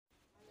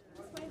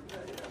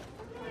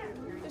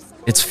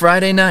It's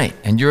Friday night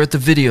and you're at the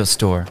video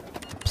store.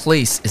 The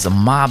place is a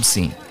mob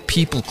scene.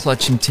 People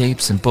clutching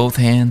tapes in both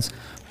hands,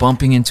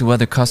 bumping into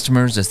other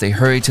customers as they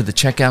hurry to the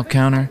checkout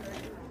counter.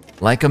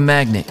 Like a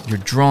magnet, you're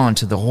drawn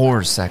to the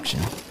horror section.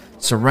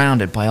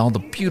 Surrounded by all the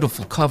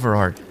beautiful cover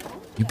art,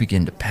 you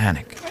begin to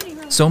panic.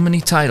 So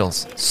many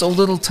titles, so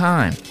little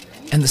time,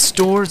 and the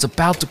store is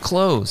about to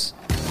close.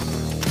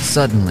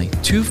 Suddenly,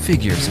 two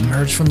figures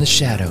emerge from the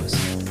shadows.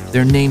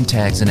 Their name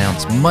tags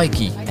announce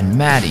Mikey and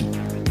Maddie.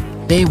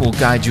 They will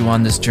guide you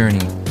on this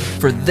journey,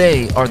 for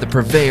they are the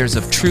purveyors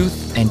of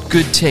truth and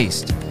good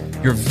taste,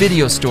 your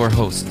video store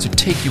hosts to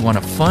take you on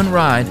a fun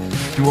ride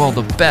through all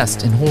the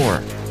best in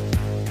horror.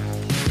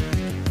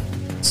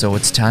 So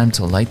it's time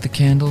to light the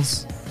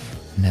candles,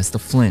 and as the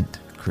flint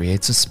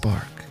creates a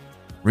spark,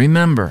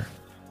 remember,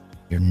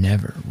 you're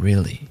never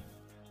really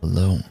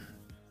alone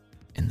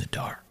in the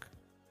dark.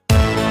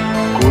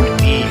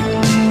 Good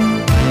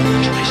evening.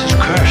 This is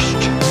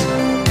cursed.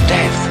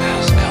 Death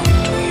has come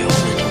to your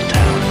little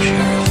town,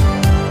 Sheriff.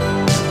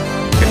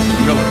 It's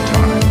Miller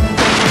time.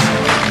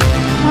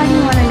 Why do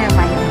you want to know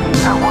my name?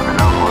 I want to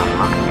know who I'm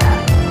looking at.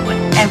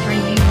 Whatever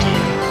you do,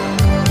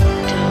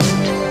 don't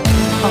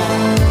fall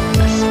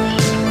asleep.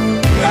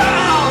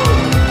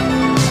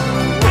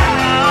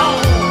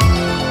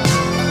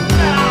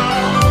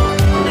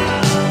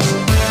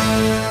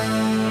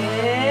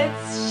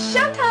 It's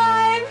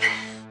showtime!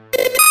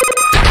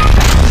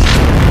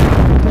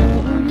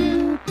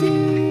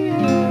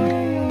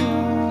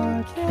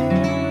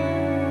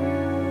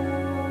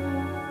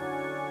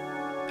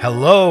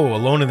 Hello,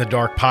 Alone in the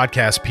Dark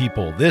podcast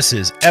people. This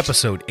is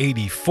episode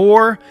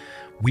 84.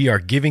 We are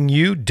giving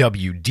you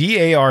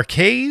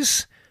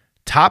WDARK's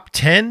top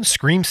 10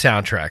 Scream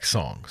soundtrack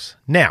songs.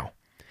 Now,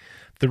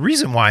 the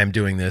reason why I'm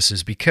doing this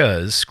is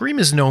because Scream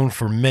is known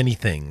for many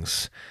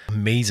things.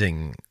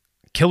 Amazing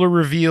killer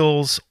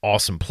reveals,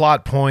 awesome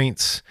plot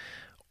points,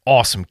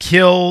 awesome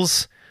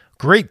kills,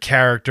 great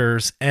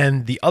characters,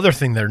 and the other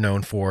thing they're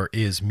known for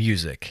is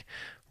music.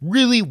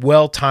 Really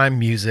well-timed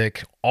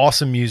music,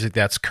 awesome music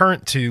that's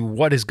current to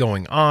what is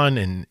going on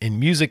in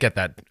music at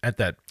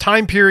that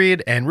time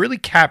period and really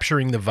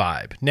capturing the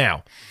vibe.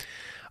 Now,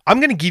 I'm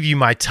going to give you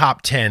my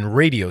top 10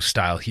 radio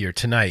style here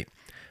tonight,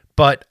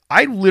 but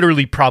I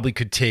literally probably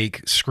could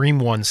take Scream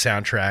 1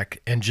 soundtrack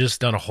and just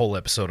done a whole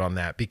episode on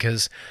that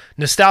because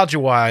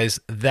nostalgia-wise,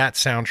 that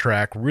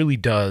soundtrack really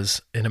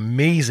does an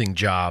amazing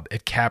job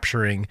at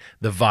capturing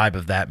the vibe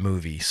of that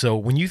movie. So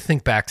when you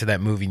think back to that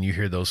movie and you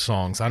hear those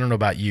songs, I don't know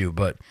about you,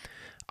 but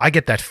I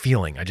get that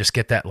feeling. I just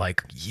get that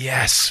like,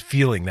 yes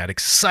feeling, that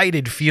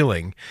excited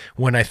feeling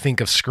when I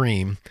think of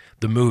Scream,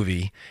 the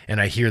movie,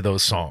 and I hear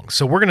those songs.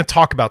 So we're going to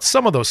talk about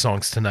some of those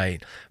songs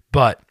tonight,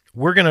 but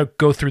we're going to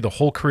go through the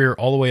whole career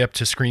all the way up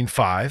to Scream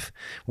 5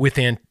 with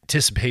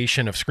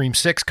anticipation of Scream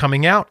 6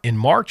 coming out in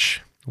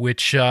March,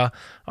 which I'm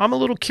a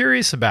little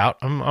curious about.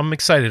 I'm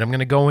excited. I'm going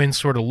to go in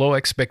sort of low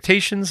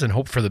expectations and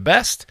hope for the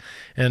best.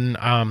 And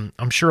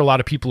I'm sure a lot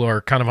of people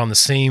are kind of on the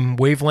same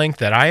wavelength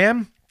that I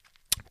am.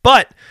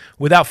 But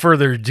without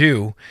further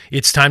ado,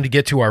 it's time to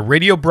get to our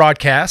radio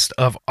broadcast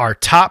of our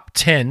top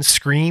 10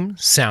 Scream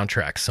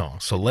soundtrack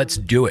songs. So let's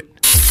do it.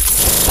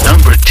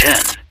 Number 10.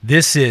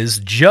 This is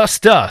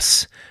Just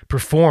Us,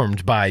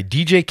 performed by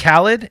DJ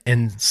Khaled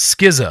and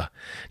SZA.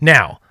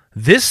 Now,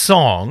 this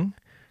song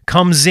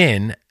comes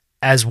in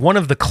as one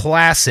of the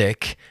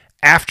classic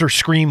after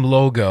Scream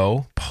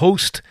logo,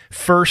 post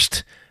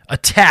first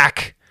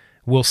attack,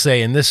 we'll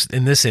say in this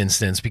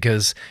instance,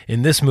 because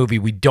in this movie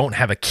we don't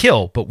have a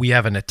kill, but we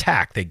have an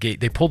attack.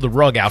 They pulled the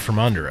rug out from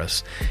under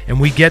us,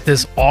 and we get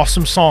this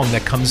awesome song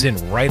that comes in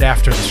right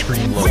after the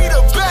Scream logo. We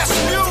the best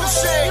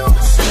music.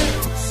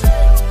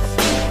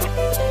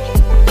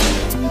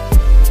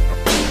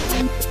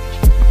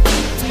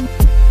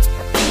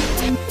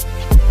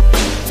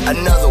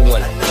 Another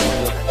one.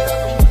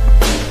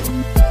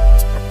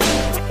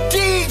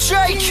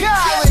 DJ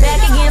Khaled.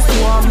 Back against the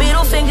wall,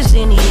 middle fingers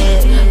in the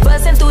air.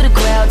 Busting through the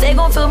crowd, they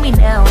gon' feel me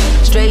now.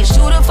 Straight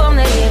shooter from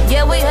the hip,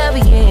 yeah, we heavy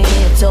in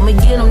here. Told me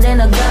get 'em,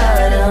 then I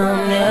got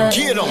 'em, yeah.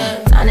 Get 'em.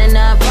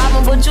 99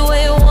 problem, but you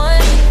ain't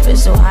one. Been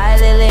so high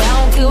lately, I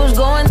don't care what's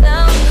going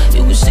down.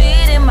 You can see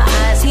it in my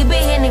eyes, he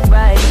been hitting it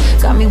right.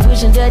 Got me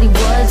wishing that he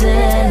wasn't,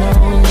 no,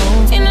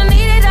 no. And I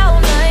need it all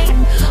night.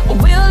 A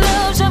real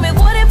love, show me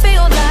what it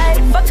feel like.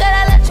 Fuck it,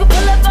 I let you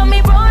pull up on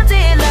me, broad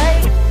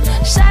daylight.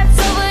 Shots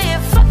over here,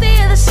 fuck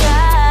the other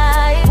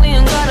side. We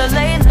ain't gotta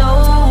lay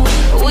low,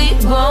 we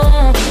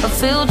grown. I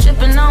feel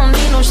tripping, I don't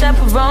need no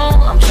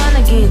chaperone. I'm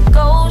tryna get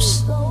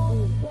ghost.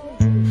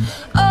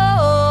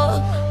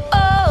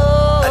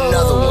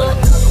 Another one.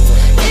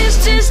 It's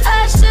just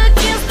us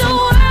against the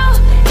world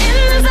in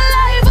this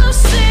life of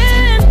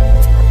sin.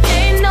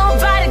 Ain't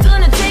nobody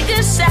gonna take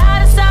us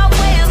out. It's our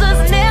ways,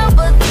 us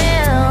never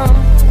them.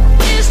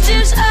 It's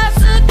just us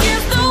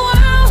against the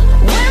world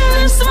when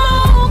the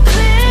smoke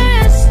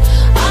clears.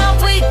 All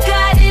we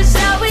got is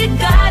all we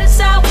got. It's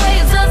our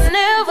ways, us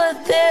never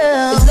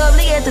them. It's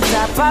lovely at the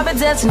top, private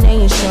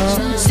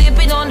destination.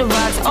 Sipping on on the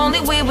rocks, only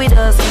we with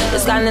us.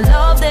 It's kinda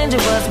love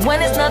dangerous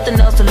when it's nothing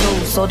else to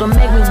lose. So don't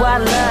make me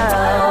wild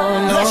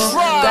out. Let's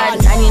ride.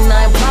 Got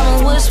 99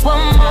 problems, wish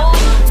one more.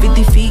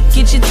 50 feet,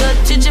 get your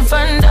touch at your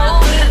front door.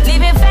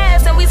 Leaving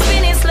fast and we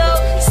spinning slow.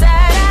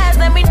 Side eyes,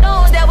 let me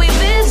know that we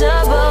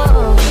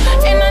visible.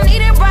 And I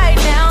need it right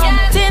now.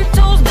 10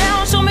 toes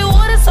down, show me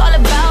what it's all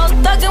about.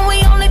 Thuggin', we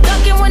only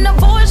duckin' when the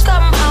boys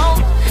come out.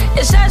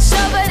 It's shot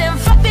shovin' and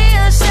fluffy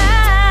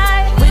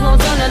aside. We gon'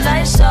 turn the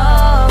lights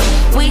off.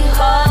 We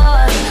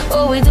hard.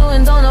 What we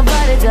doing, don't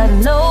nobody gotta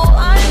know.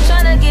 I ain't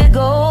tryna get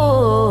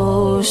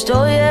ghost.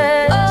 Oh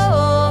yeah.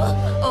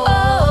 Oh,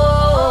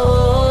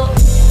 oh.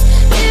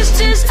 It's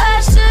just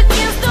us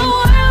against the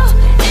world.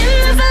 In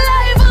this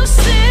life of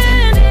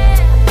sin.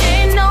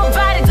 Ain't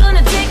nobody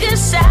gonna take a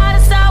shot.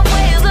 It's our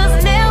ways, us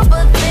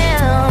never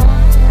them.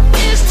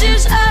 It's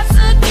just us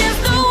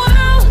against the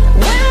world.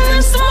 When the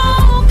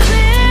smoke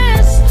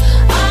clears,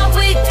 all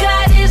we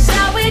got is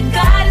all we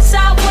got. It's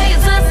our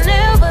ways, us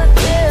never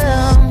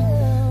them.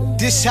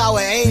 This how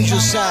an angel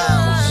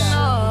sounds.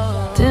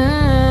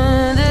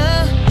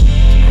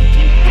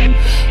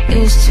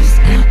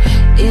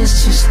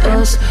 It's just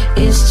us,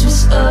 it's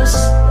just us.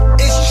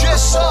 It's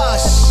just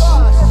us.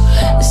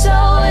 It's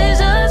always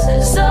us,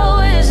 it's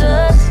always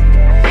us.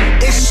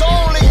 It's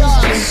only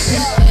us.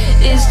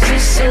 It's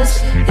just us,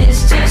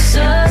 it's just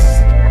us.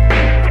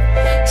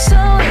 So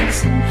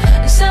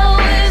it's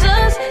always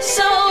us, it's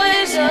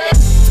always us.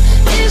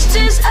 It's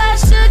just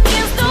us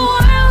against the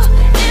world.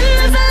 In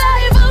this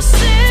life of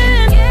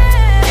sin.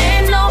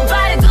 Ain't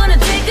nobody gonna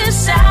take a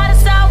shot.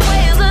 It's our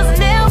ways, us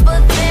never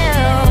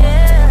them.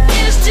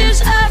 It's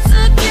just us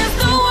against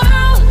the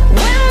world.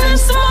 When the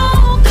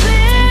smoke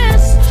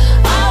clears,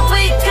 all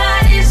we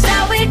got is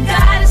all we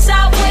got. It's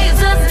our ways,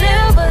 us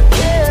never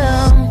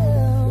them.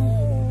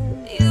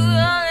 You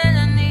all that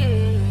I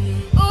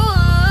need.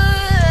 Ooh.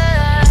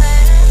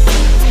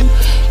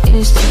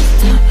 It's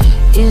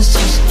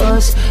just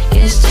us.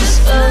 It's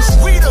just us.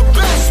 We the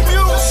best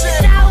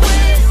music.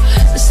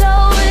 It's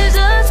always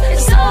us.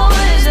 It's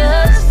always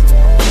us.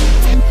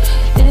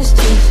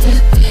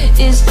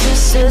 It's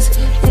just us.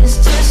 It's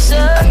just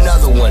us.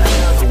 Another one.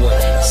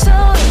 It's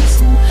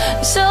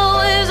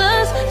always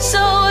us. It's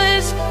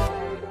always.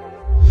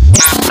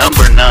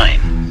 Number 9.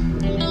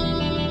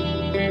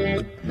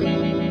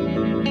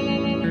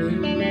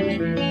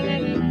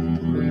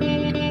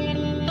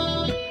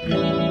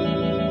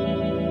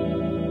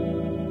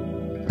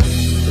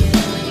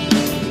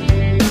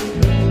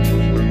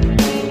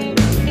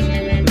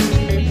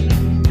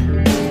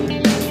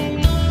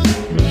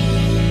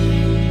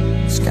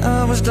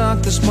 Sky was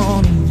dark this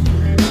morning.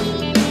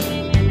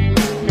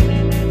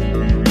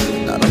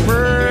 Not a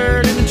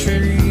bird in the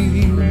trees.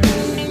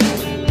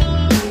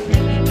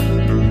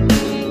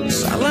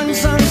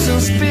 Silence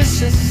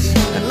unsuspicious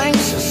and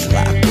anxious,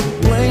 like a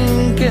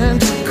blanket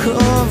to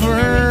cover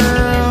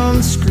on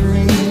the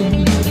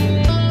screen.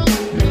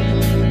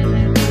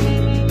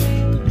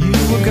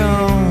 You were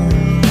gone.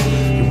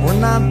 You were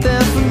not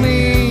there for me.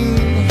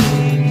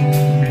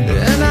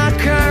 And I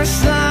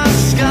cursed the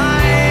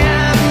sky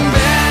and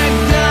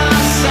begged the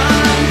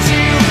sun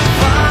to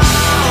fall.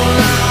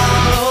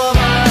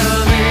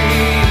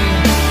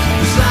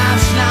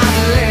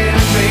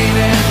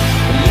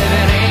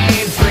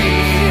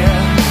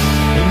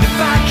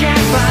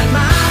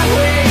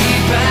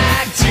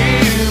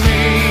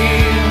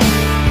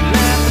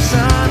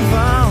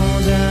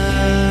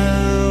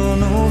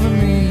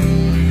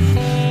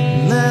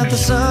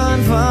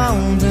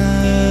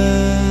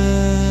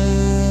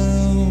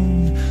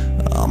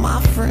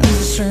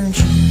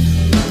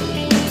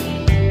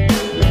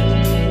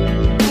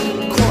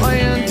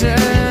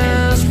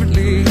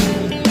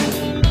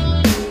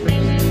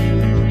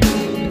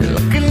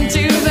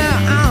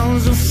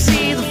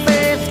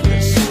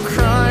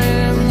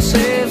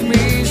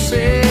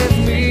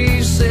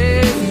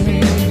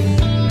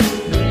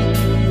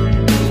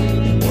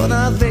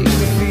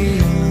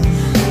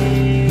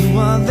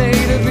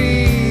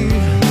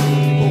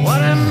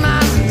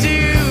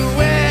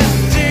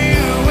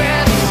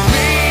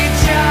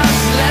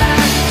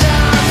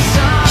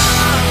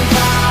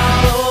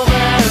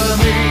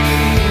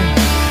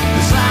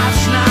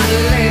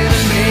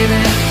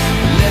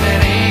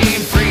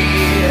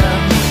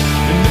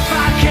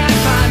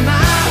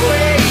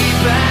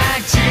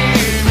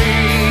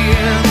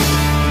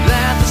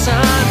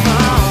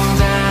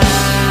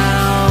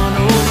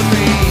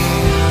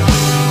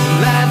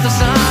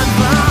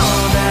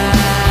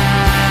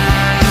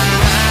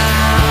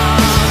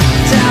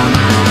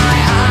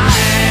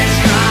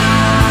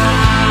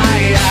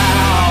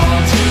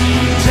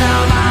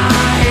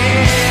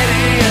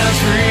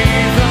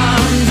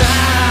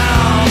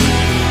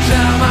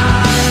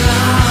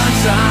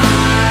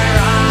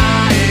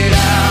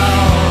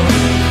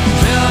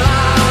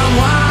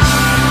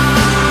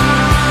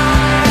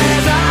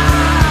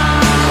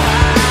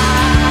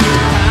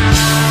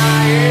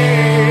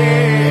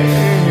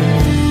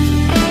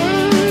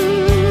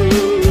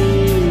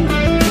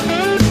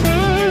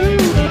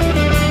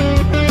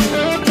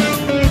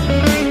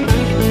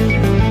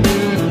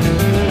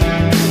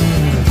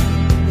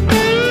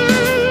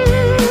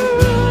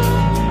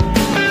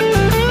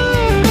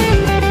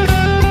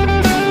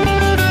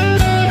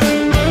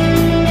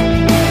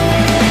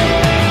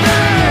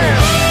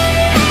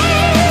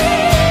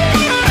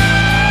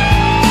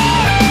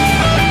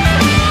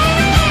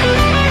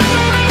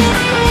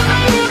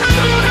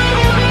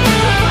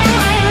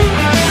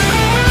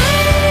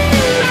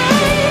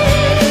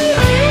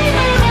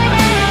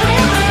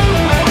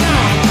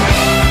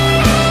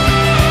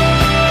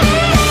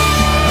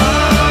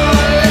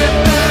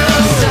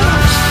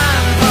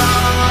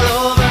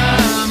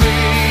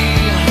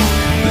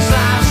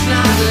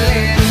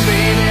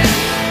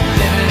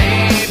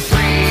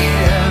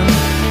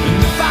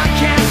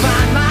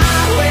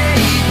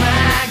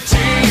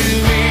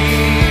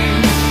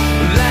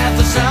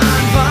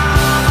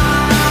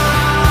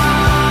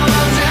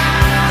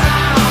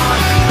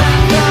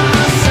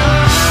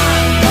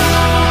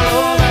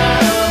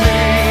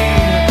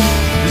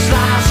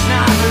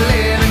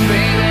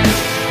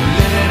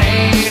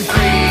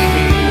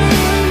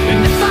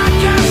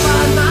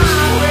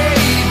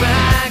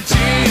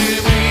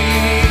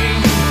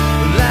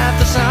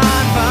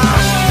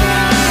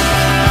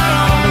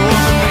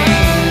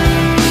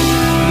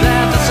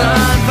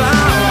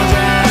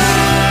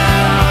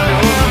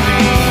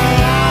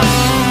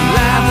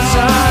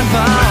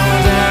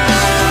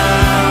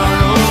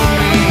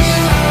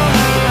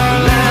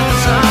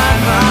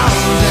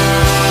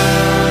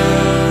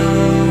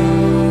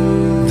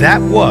 That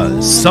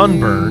was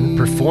Sunburn,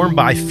 performed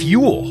by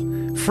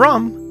Fuel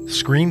from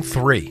Scream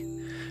 3.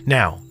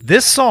 Now,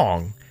 this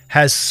song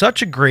has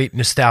such a great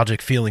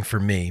nostalgic feeling for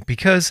me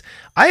because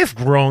I have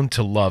grown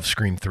to love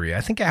Scream 3.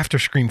 I think after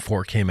Scream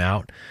 4 came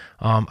out,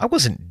 I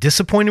wasn't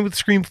disappointed with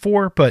Scream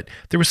 4, but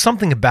there was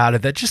something about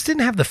it that just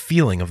didn't have the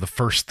feeling of the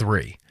first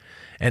three.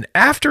 And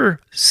after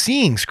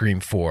seeing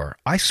Scream 4,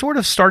 I sort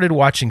of started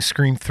watching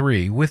Scream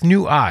 3 with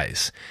new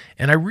eyes,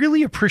 and I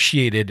really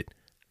appreciated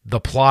the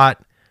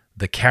plot,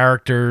 the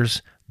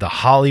characters, the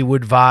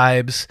Hollywood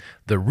vibes,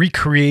 the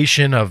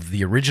recreation of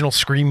the original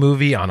Scream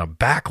movie on a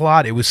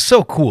backlot. It was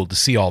so cool to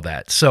see all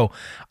that. So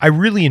I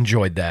really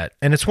enjoyed that.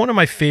 And it's one of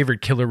my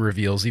favorite killer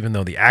reveals, even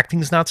though the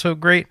acting's not so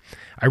great.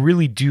 I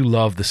really do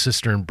love the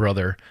sister and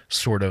brother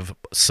sort of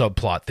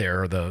subplot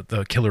there, or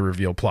the killer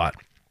reveal plot.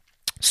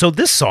 So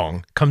this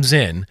song comes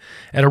in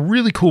at a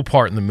really cool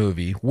part in the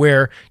movie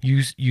where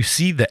you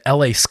see the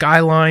LA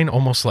skyline,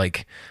 almost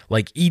like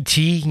E.T.,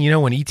 you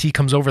know, when E.T.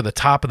 comes over the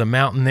top of the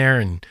mountain there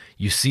and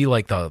you see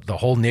like the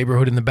whole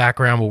neighborhood in the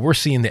background. Well, we're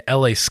seeing the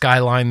LA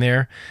skyline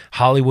there,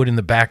 Hollywood in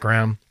the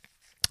background.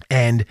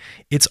 And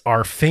it's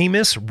our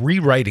famous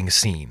rewriting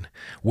scene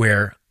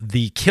where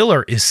the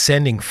killer is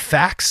sending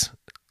fax,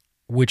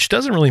 which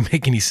doesn't really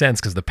make any sense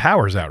because the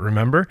power's out,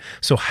 remember?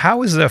 So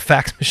how is the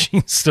fax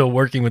machine still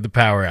working with the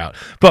power out?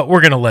 But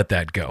we're going to let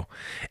that go.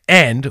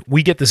 And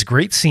we get this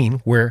great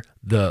scene where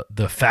the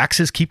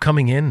faxes keep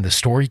coming in, the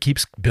story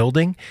keeps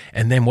building,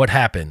 and then what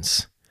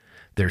happens?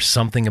 There's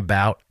something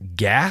about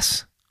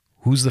gas.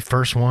 Who's the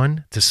first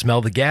one to smell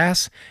the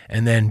gas?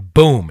 And then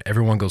boom,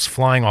 everyone goes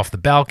flying off the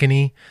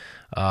balcony.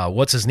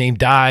 What's his name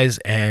dies,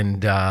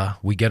 and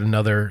we get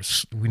another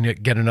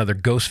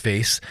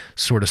Ghostface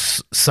sort of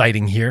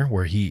sighting here,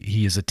 where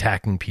he is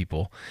attacking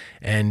people,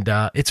 and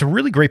it's a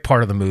really great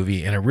part of the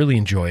movie, and I really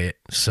enjoy it.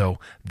 So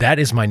that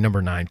is my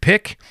number 9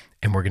 pick,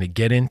 and we're going to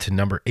get into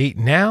number 8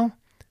 now,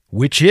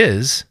 which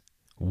is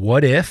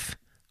 "What If"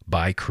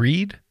 by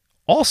Creed,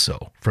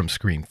 also from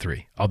Scream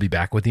 3. I'll be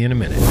back with you in a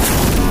minute.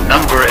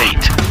 Number 8.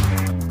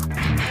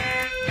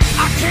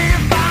 I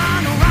can't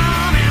find a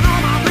rhyme in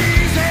all my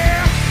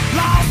reasons.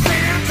 Lost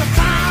sense of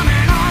time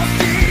and all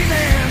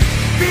seasons.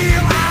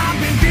 Feel I've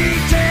been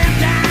beaten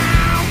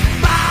down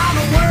by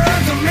the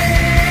words of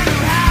men who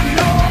have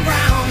no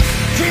ground.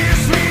 Can't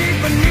sleep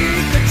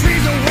beneath the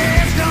trees of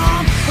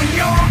wisdom when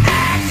your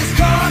axe is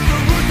cut the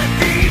roots that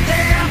feed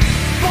them.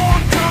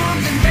 Forked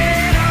tongues and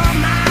bitter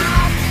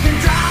mouth can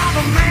drive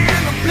a man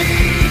to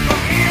bleed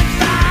from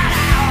inside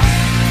out.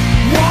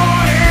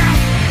 What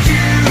if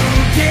you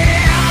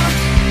did?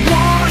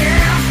 What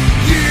if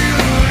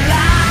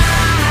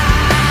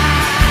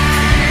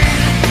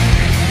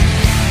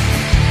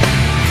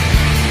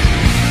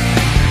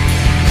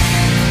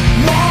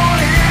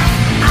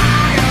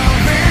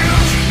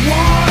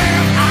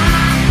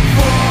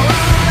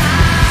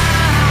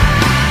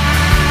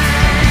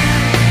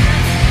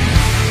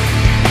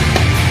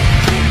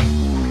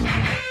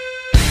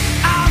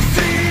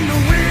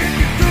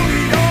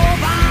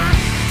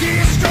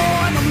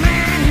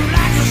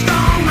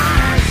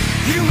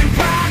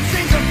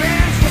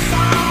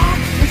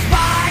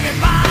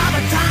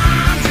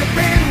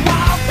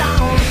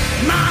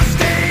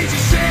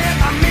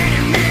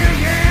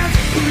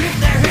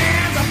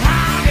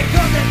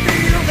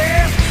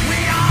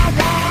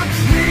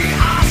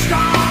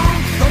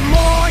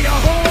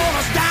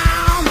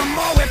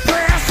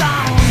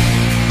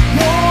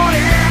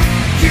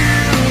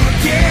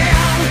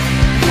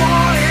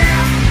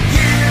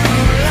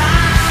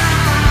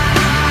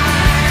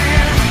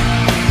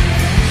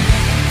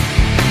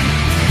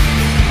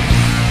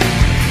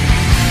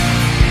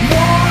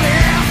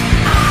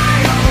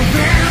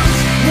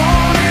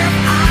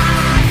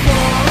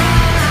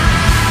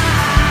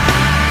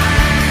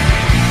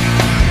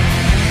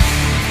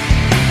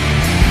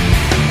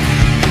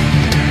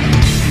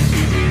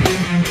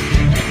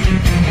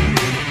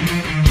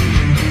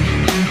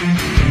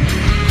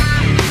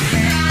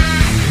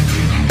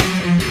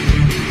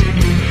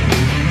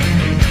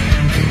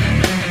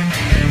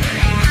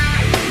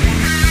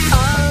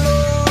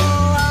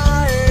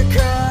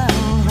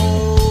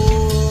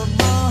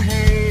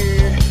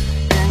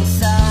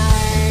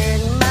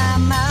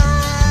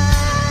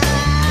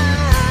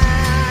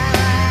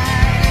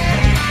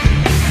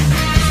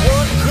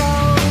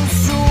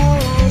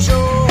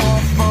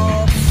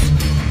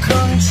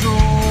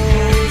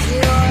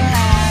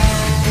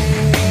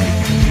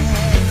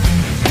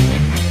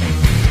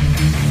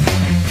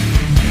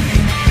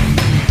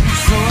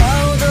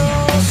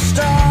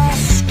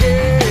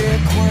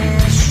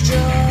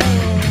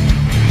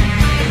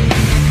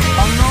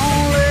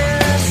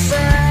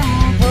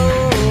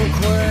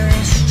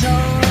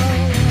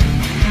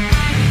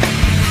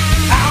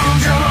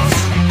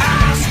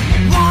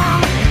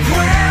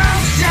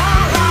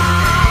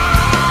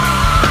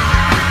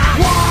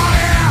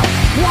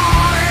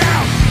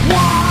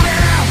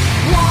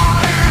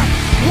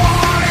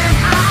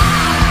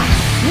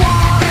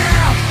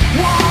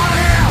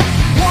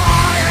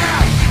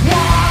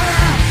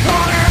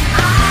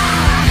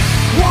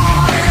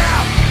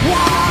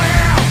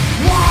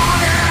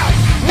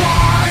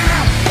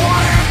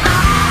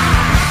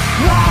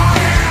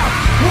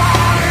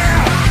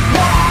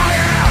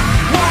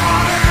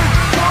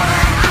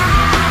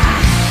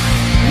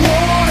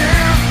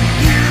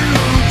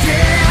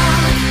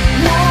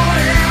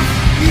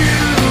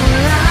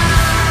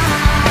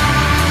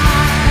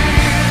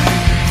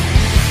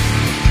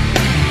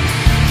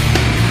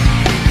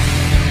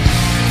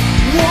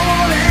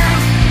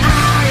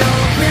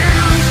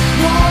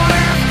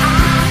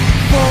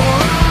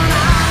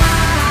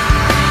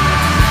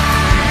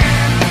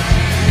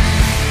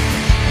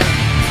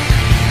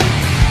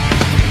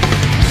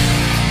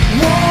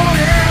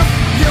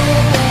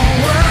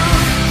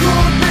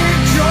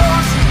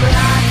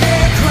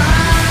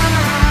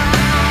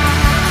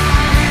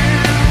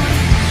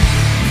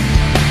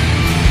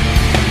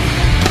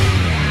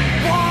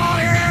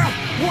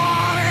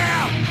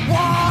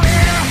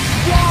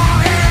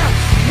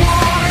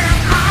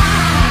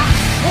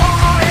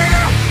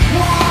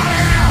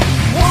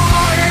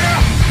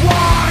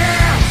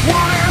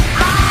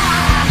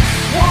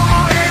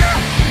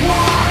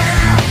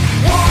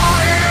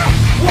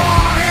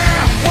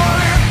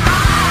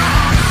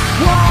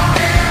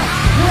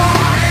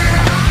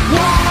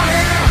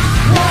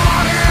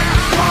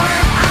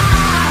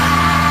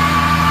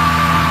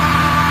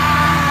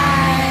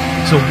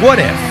So What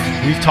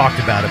If? We've talked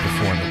about it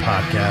before in the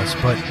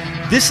podcast, but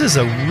this is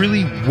a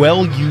really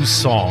well-used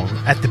song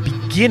at the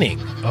beginning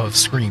of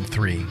Scream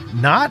 3.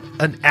 Not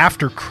an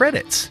after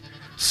credits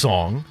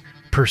song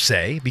per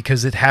se,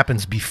 because it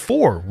happens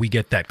before we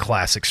get that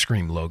classic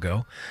Scream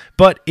logo,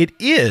 but it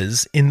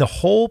is in the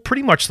whole,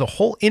 pretty much the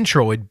whole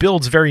intro. It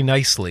builds very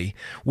nicely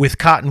with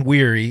Cotton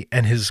Weary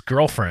and his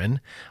girlfriend,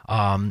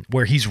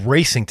 where he's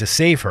racing to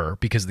save her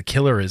because the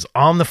killer is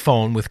on the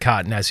phone with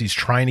Cotton as he's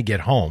trying to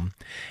get home.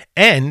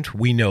 And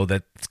we know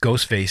that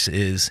Ghostface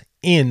is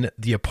in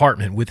the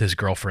apartment with his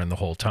girlfriend the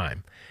whole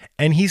time.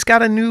 And he's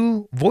got a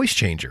new voice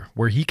changer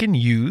where he can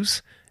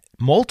use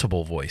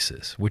multiple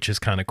voices, which is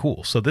kind of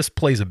cool. So this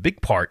plays a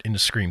big part into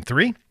Scream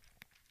 3.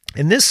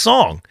 And this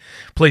song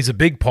plays a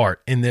big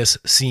part in this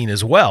scene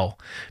as well,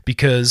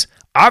 because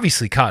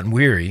obviously Cotton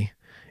Weary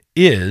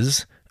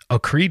is a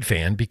Creed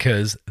fan,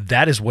 because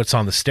that is what's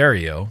on the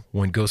stereo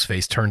when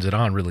Ghostface turns it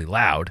on really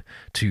loud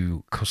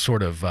to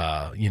sort of,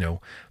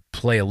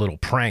 play a little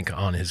prank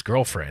on his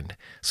girlfriend.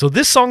 So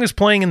this song is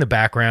playing in the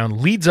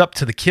background, leads up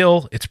to the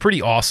kill. It's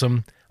pretty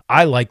awesome.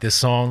 I like this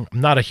song.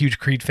 I'm not a huge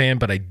Creed fan,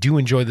 but I do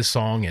enjoy this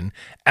song. And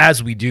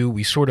as we do,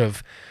 we sort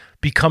of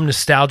become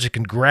nostalgic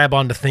and grab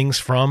onto things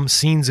from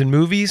scenes in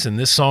movies. And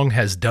this song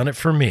has done it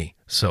for me.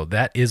 So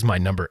that is my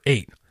number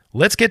 8.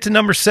 Let's get to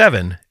number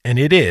 7. And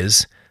it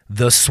is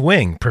The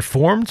Swing,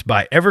 performed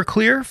by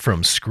Everclear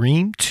from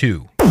Scream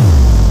 2.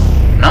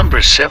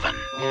 Number 7.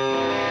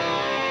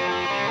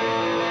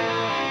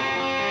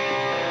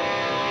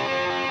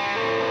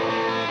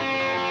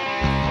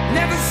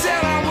 Never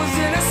said I was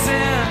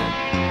innocent.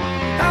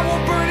 I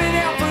won't burn it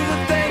out for the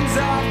things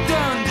I've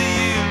done to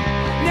you.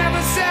 Never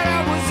said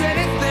I was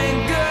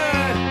anything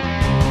good.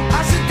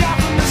 I should die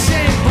from the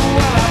shame for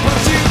what I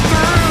put you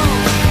through.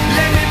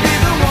 Let me be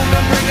the one to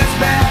bring us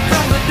back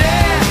from the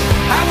dead.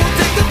 I will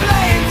take the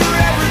blame for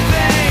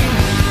everything.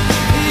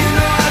 You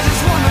know I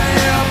just wanna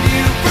help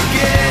you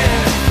forget.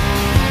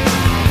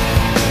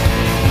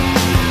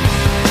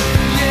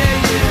 Yeah,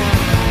 yeah.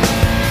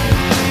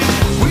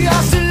 We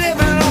are still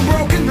living on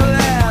broken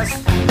glass.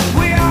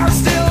 We are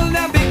still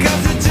numb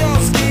because it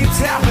just keeps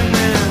happening.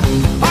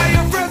 All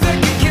your friends that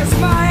can kiss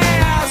my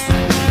ass,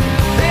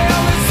 they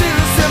only see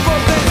the simple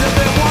things that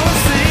they wanna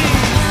see.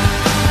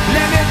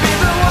 Let me be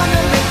the one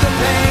to make the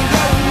pain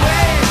go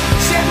away.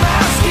 Shed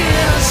my skin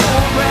and show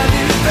a brand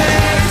new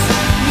face.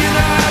 You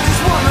know I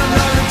just wanna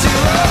know that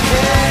you're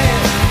okay.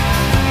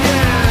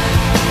 Yeah.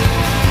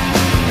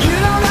 You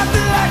don't have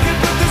to like it,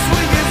 but the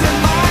swing is in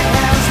my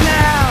hands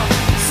now.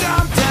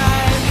 Sometimes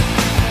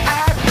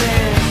I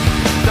think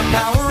the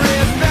power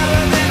is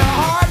better than a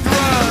hard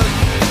drug.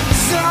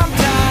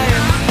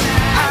 Sometimes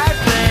I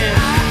think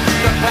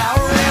the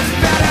power is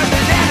better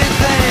than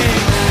anything.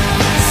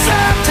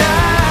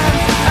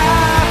 Sometimes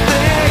I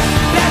think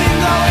letting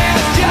go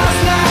is just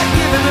like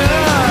giving it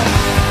up.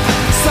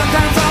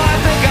 Sometimes all I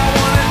think I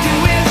wanna do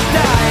is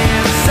die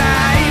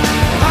inside.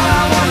 All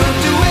I wanna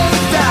do is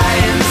die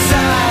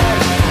inside.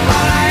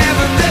 All I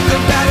ever think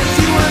about is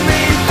you and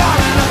me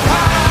falling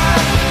apart.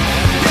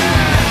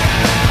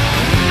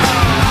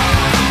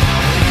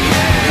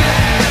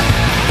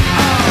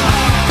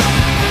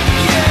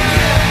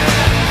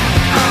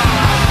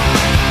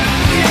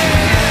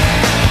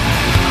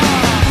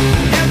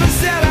 Never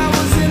said I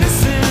was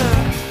innocent.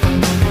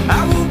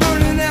 I will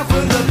burn in hell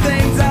for the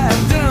things I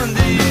have done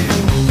to you.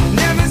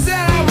 Never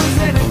said I was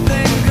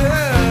anything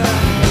good.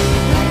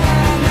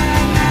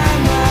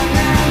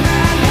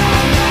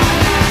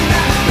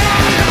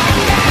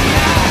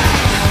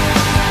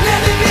 Let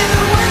me be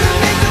the one to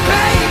make the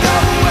pain go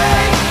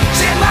away.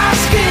 Shed my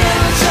skin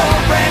and show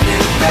a brand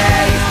new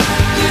face.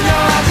 You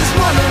know I just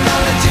wanna know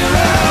that you're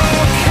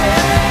okay.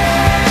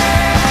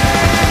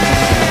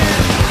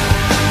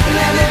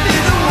 Let me be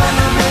the one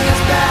to bring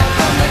us back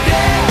from the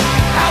dead.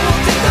 I will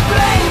take the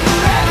blame for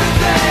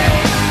everything.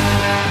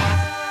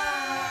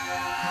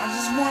 I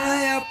just wanna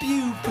help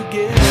you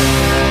forget.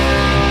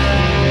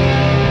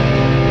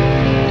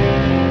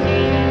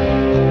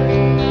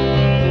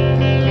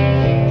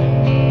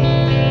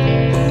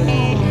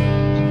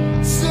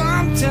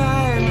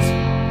 Sometimes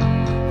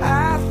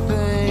I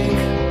think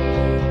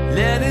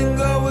letting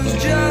go is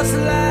just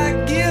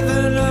like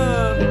giving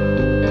up.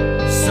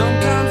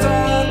 Sometimes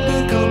all I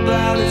think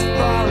about is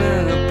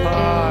falling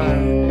apart.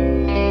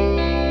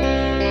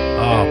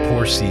 Oh,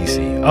 poor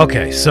Cece.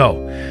 Okay,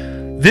 so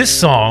this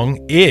song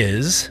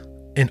is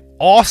an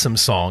awesome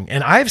song,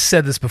 and I've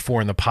said this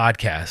before in the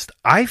podcast.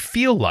 I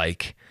feel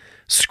like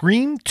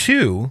Scream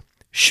 2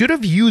 should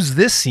have used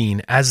this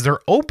scene as their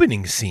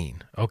opening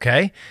scene,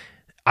 okay?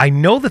 I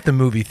know that the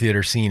movie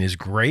theater scene is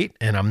great,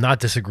 and I'm not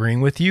disagreeing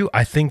with you.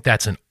 I think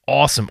that's an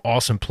awesome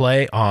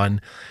play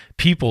on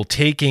people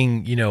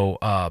taking,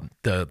 the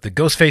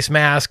Ghostface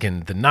mask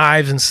and the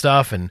knives and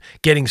stuff and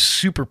getting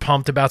super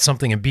pumped about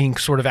something and being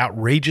sort of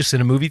outrageous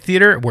in a movie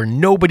theater where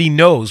nobody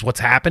knows what's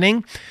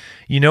happening,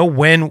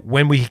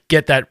 when we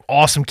get that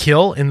awesome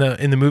kill in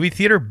the movie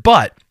theater.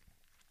 But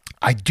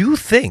I do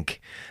think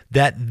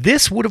that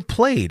this would have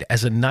played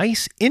as a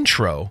nice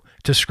intro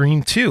to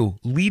Scream 2,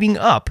 leading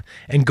up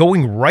and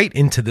going right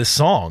into this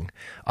song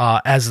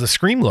as the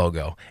Scream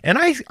logo. And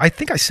I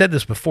think I said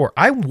this before.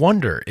 I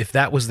wonder if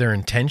that was their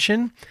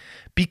intention,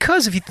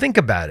 because if you think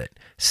about it,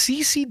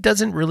 Cece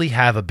doesn't really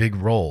have a big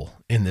role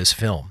in this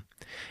film,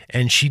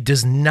 and she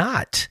does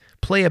not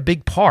play a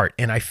big part.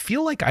 And I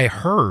feel like I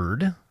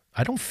heard,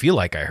 I don't feel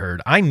like I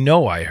heard, I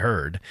know I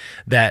heard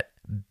that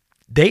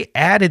they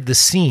added the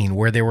scene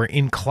where they were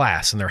in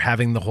class and they're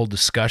having the whole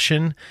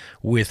discussion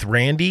with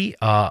Randy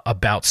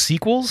about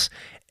sequels.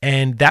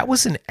 And that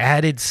was an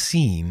added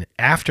scene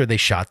after they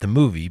shot the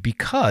movie,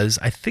 because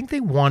I think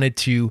they wanted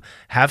to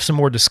have some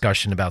more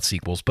discussion about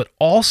sequels, but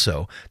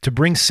also to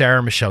bring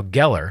Sarah Michelle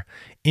Gellar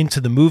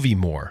into the movie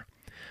more.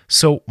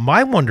 So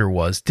my wonder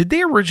was, did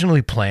they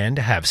originally plan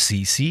to have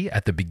Cece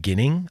at the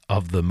beginning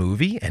of the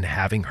movie and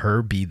having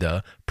her be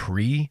the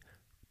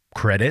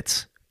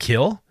pre-credits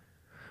kill?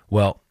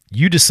 Well,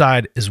 you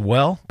decide as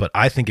well, but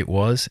I think it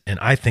was, and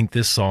I think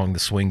this song, The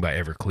Swing by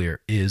Everclear,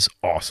 is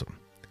awesome.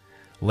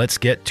 Let's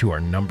get to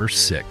our number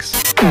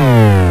 6.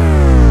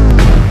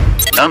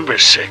 Number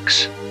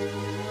 6.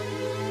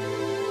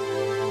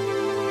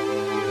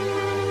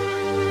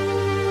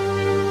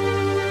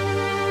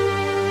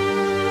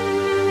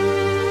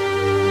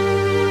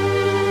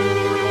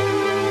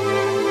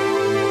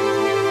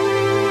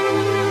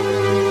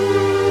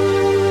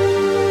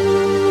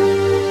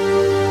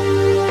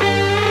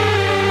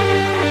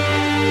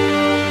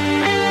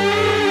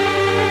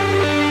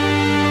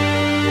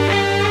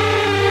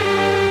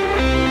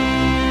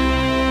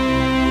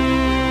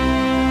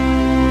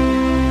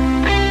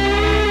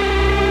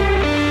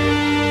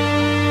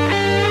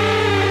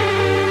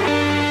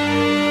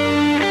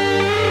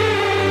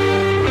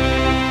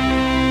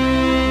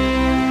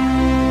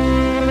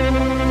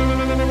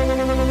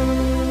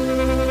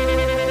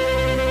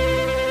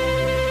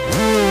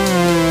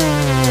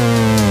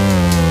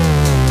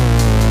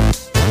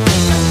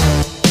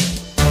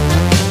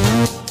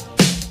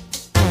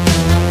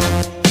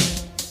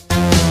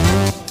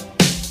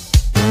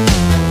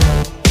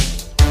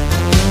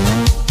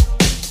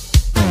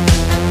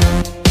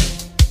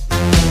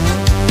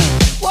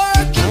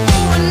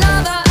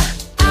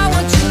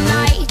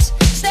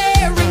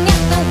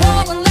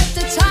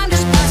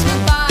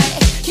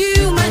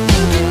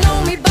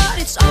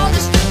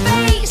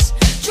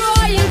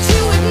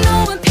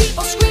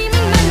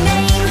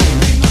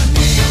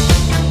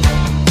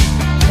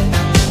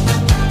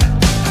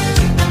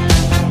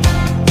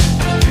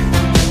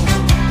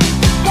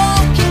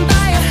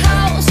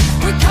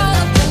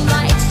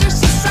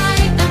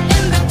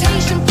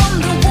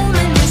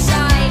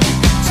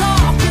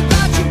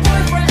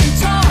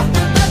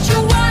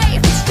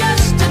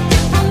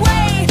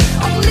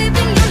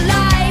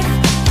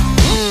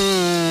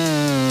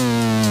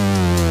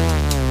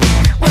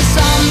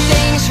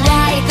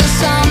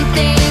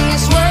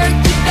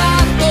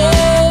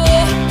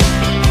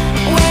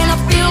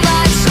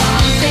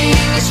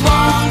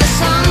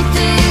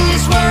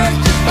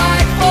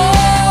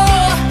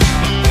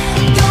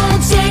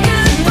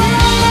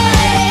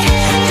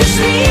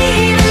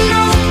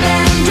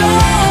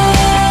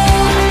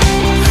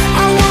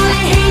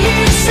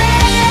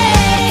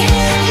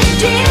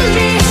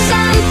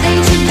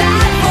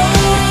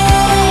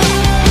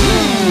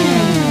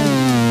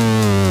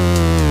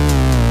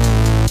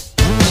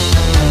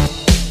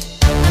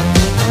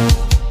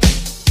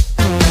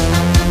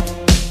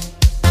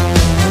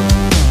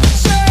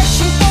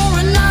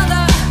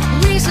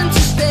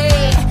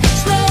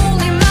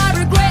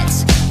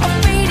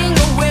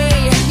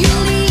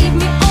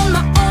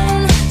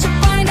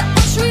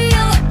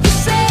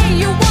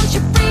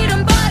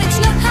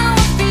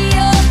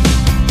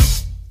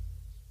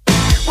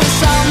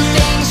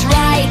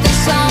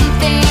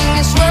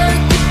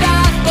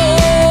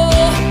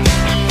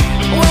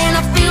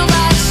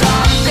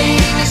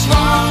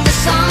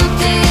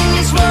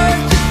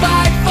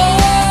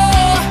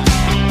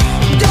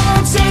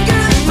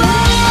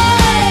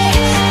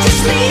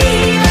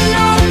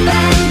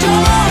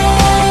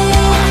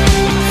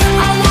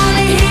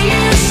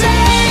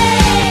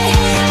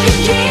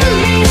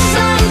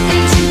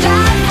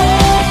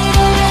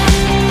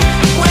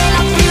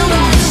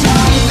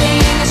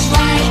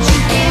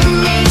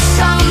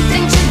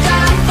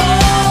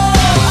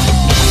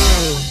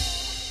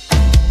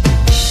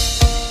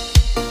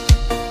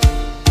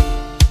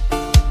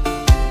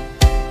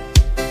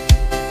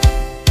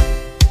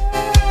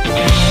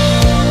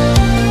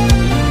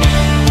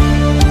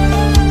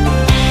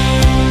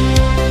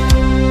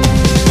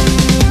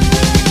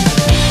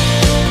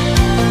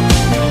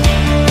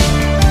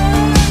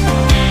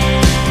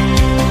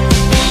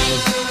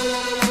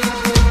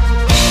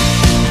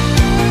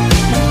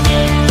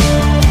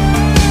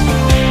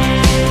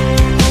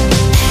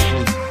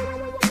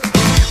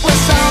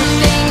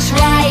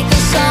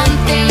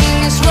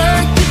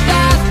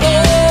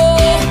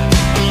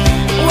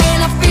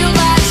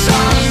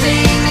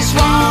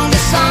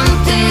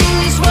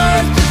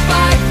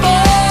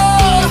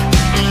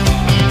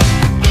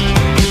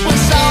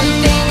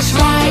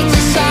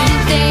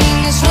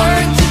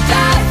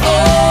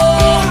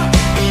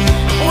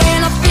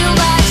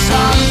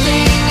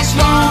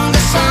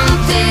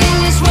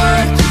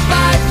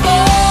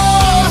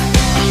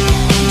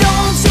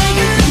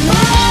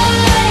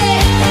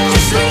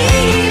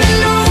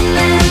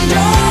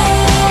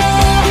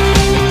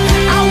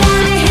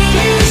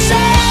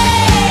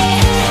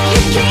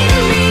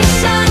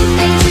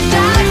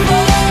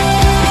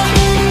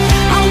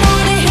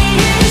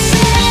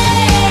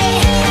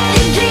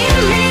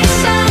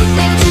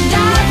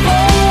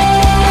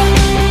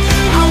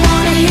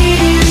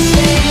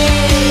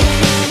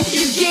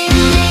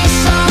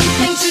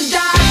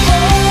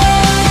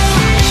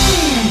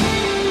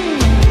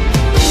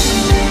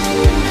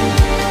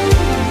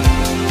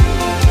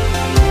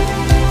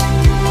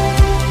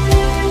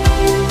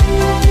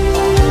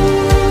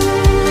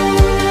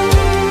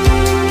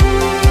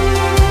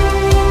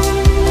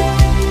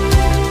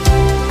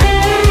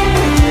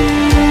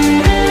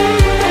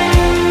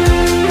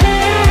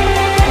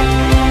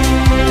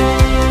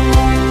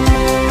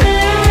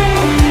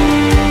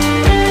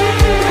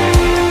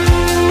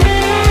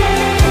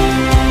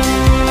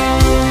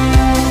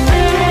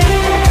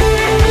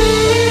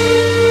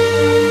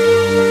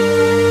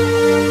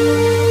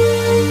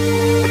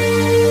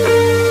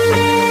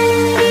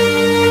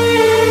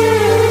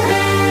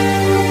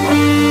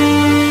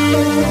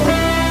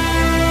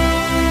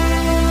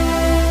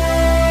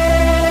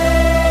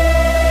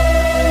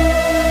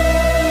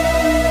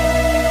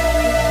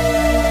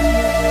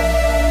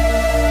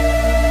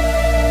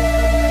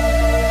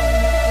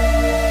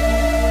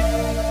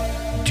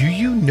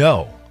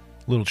 know,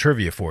 little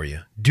trivia for you,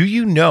 do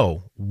you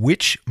know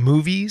which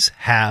movies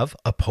have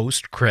a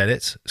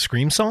post-credits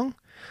Scream song?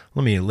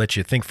 Let me let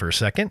you think for a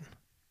second.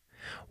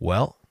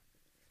 Well,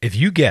 if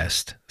you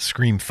guessed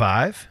Scream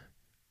 5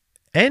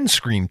 and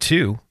Scream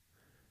 2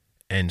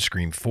 and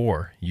Scream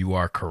 4, you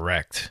are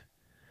correct.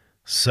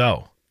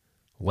 So,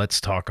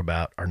 let's talk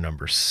about our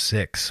number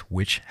 6,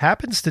 which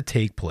happens to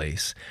take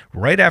place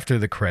right after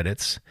the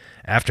credits,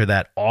 after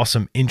that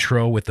awesome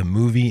intro with the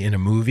movie in a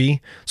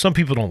movie. Some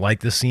people don't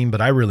like this scene,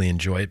 but I really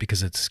enjoy it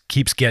because it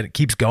keeps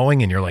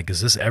going, and you're like, is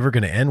this ever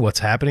going to end? What's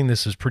happening?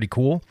 This is pretty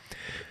cool.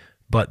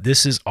 But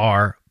this is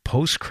our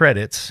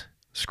post-credits,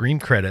 Scream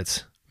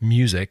credits,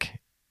 music,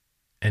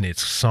 and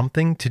it's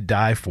Something to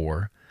Die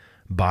For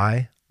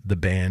by the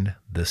band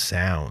The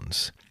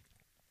Sounds.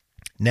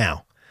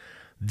 Now,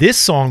 this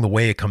song, the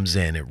way it comes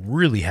in, it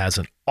really has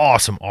an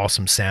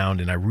awesome sound,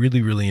 and I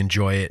really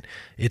enjoy it.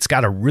 It's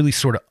got a really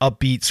sort of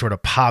upbeat, sort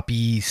of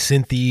poppy,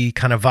 synthy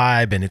kind of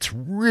vibe, and it's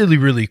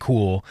really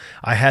cool.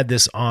 I had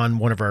this on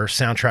one of our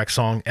soundtrack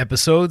song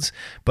episodes,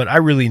 but I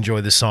really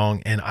enjoy this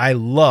song, and I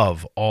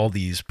love all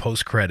these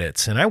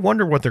post-credits, and I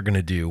wonder what they're going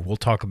to do. We'll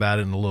talk about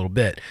it in a little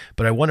bit,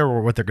 but I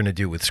wonder what they're going to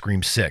do with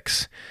Scream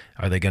 6.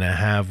 Are they going to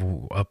have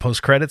a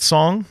post-credits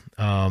song?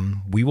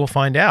 We will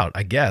find out,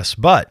 I guess,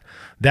 but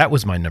that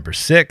was my number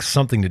 6,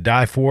 Something to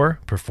Die For,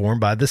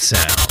 performed by The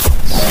Sounds.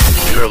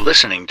 You're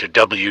listening to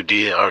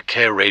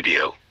WDRK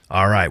Radio.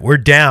 All right, we're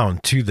down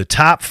to the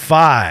top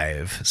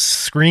 5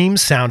 Scream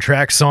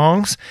soundtrack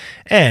songs,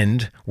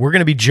 and we're going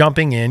to be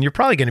jumping in. You're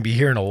probably going to be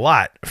hearing a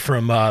lot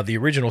from the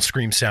original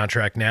Scream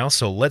soundtrack now,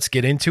 so let's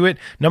get into it.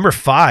 Number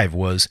 5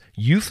 was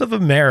Youth of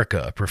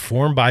America,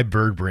 performed by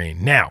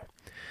Birdbrain. Now,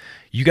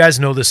 you guys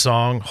know this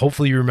song.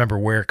 Hopefully you remember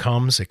where it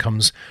comes. It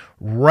comes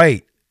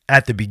right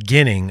at the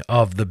beginning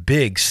of the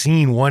big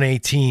Scene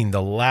 118,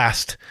 the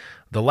last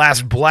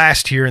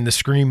blast here in the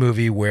Scream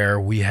movie, where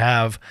we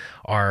have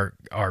our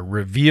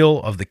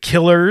reveal of the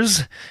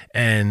killers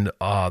and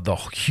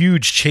the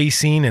huge chase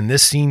scene. And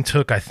this scene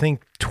took, I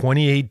think,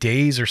 28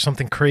 days or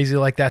something crazy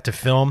like that to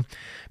film,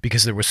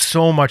 because there was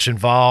so much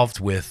involved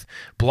with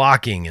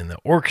blocking and the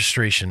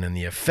orchestration and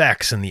the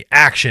effects and the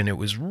action. It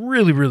was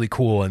really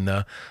cool.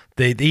 And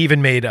they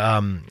even made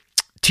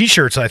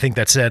T-shirts, I think,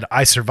 that said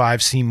 "I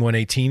survived Scene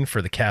 118"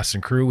 for the cast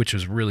and crew, which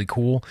was really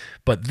cool.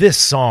 But this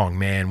song,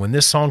 man, when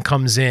this song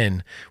comes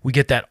in, we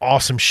get that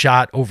awesome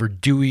shot over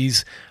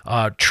Dewey's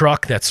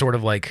truck. That's sort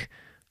of like,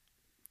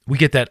 we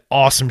get that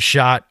awesome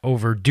shot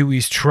over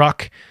Dewey's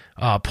truck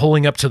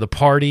pulling up to the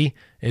party.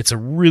 It's a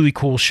really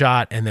cool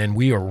shot, and then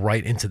we are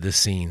right into this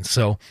scene.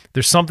 So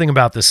there's something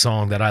about this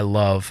song that I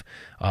love,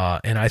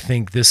 and I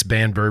think this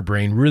band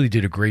Birdbrain really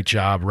did a great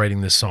job writing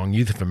this song,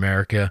 Youth of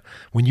America.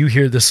 When you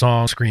hear the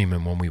song Scream,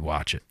 and when we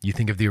watch it, you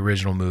think of the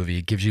original movie.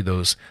 It gives you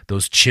those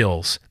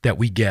chills that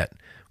we get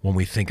when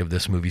we think of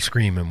this movie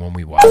Scream and when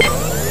we watch it.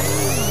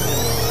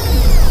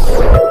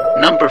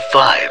 Number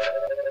 5.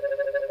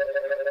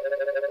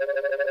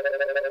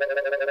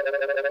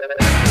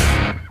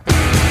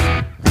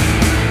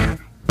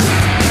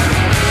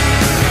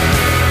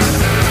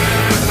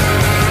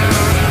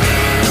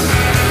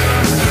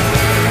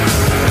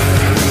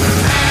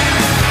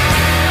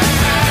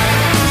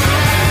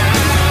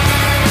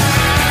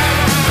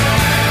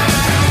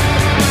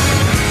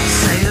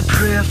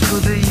 For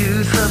the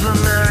youth of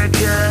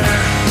America,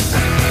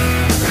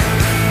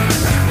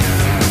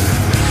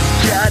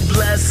 God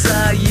bless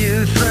our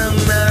youth,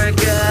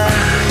 America.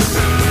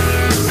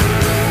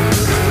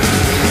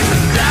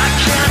 And I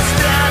can't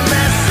stand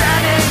this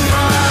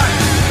anymore.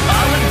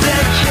 All the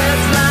dead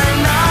kids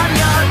lying on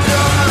your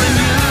door, and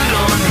you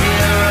don't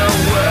hear a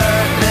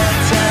word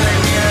they're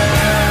telling you.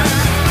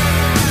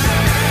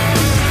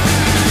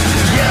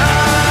 You're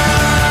all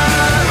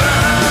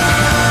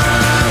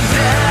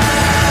dead.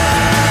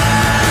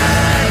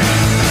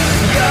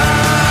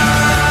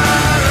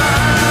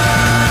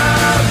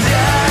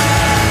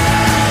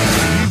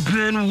 You've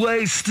been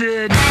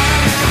wasted.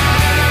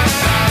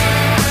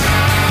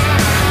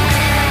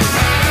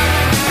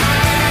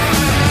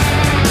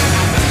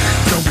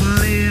 Don't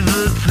believe a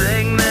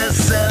thing they're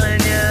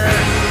selling you.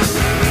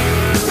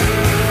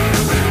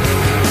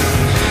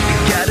 You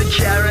got a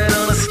carrot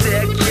on a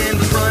stick in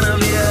front of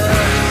you.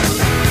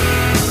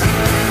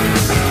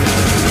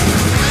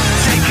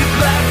 Take it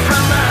back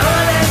from the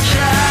holy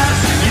cows.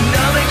 You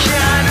know they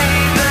can't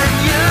even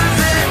use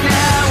it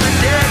now, and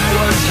it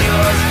was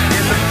yours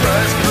in the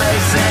first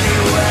place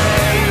anyway.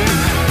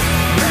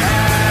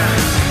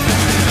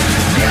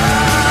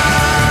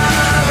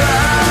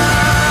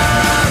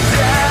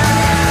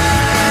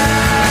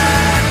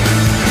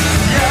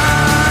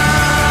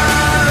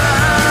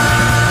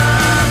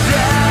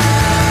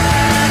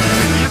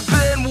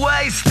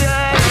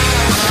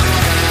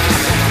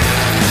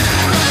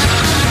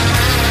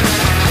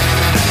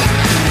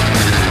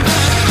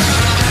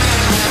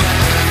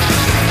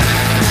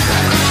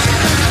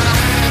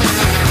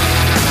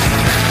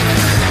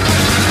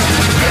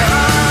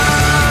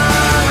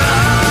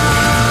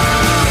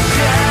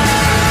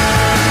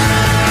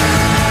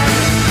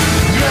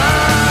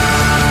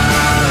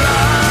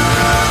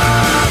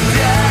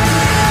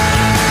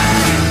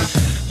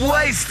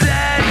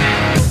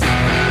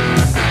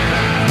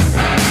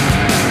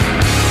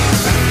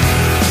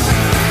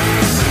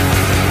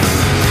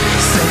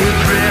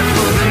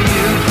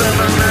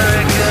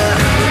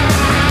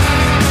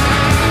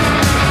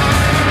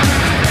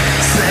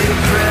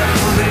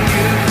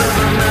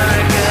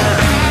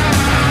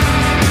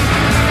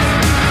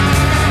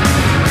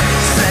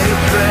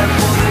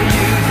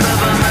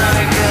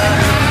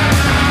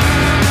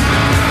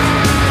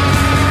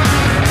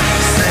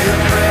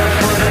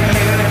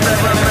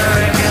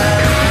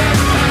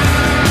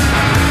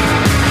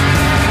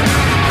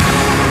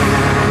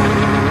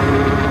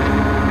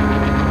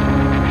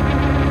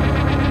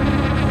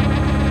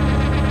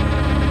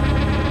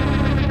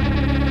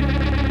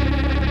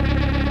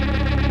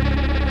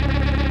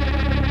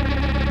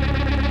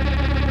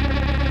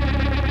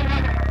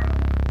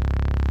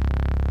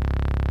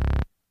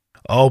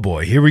 Oh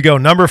boy, here we go.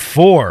 Number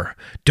 4,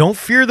 Don't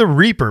Fear the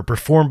Reaper,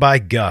 performed by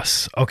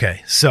Gus.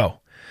 Okay,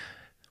 so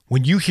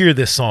when you hear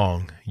this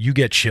song, you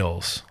get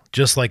chills,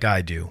 just like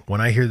I do.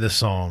 When I hear this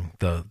song,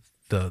 the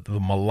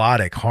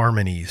melodic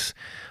harmonies,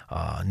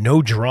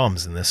 no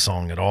drums in this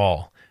song at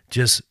all,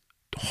 just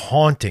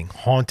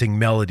haunting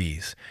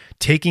melodies,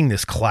 taking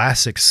this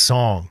classic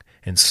song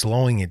and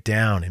slowing it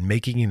down and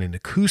making it an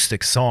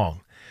acoustic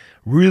song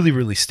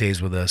really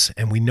stays with us,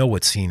 and we know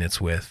what scene it's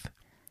with.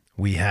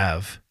 We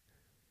have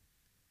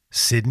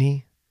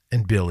Sydney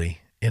and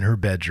Billy in her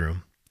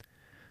bedroom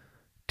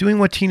doing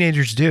what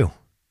teenagers do.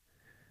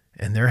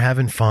 And they're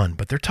having fun,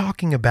 but they're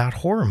talking about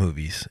horror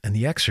movies and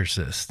The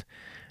Exorcist.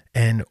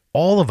 And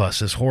all of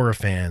us as horror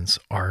fans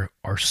are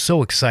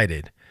so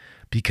excited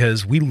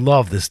because we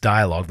love this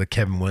dialogue that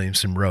Kevin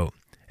Williamson wrote.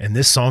 And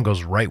this song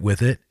goes right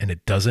with it, and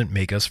it doesn't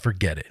make us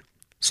forget it.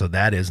 So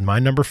that is my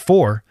number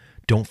 4,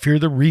 Don't Fear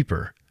the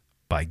Reaper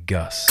by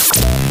Gus.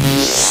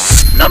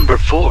 Number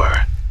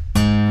 4.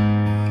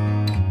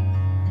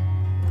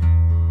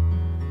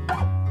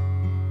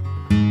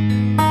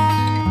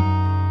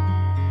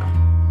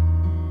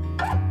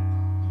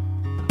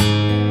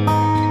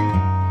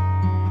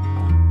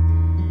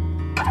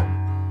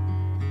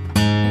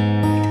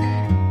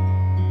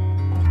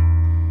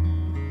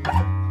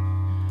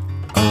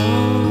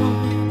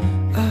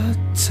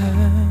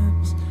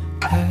 Times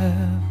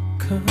have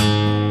come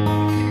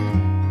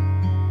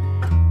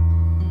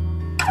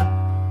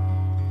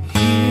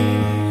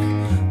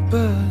here,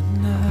 but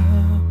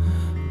now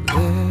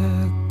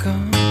they're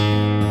gone.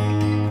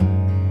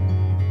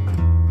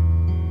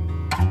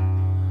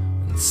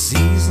 And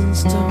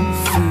seasons don't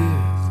fear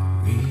the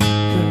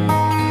reaper,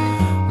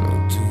 nor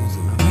do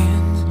the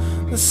wind,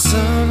 the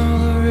sun, or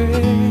the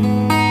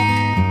rain.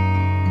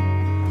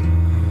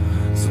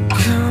 So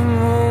come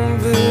on,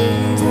 baby.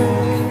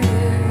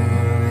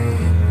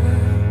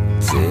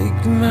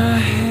 Take my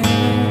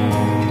hand,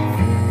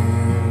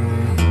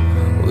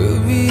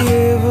 we'll be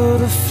able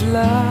to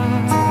fly.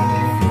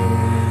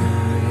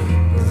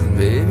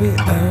 Baby,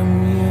 I'm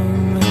your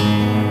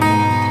man.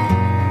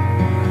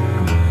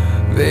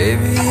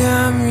 Baby,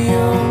 I'm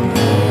your man.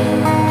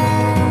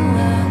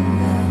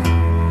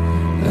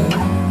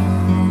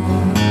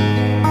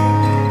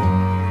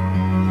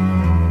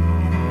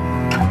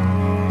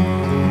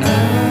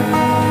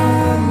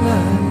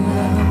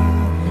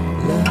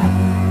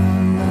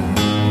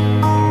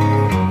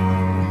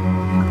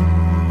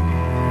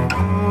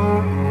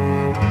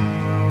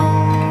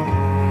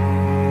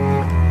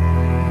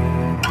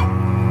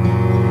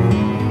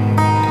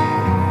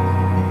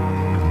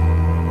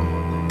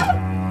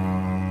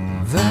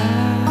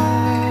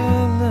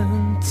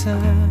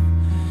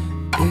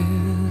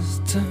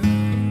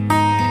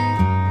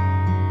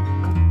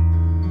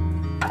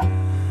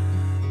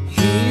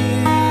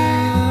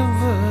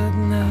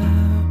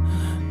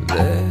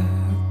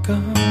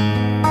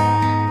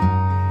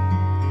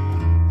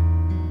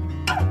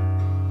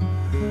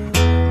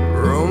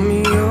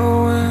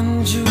 Romeo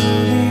and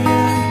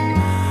Juliet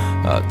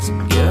are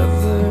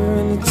together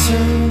in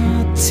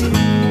eternity.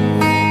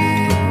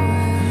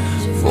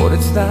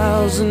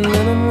 40,000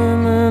 men and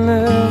women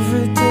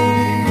every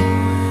day,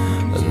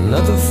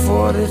 another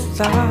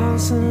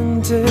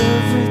 40,000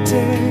 every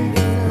day.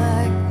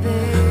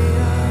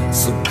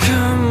 So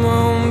come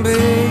on,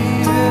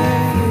 baby,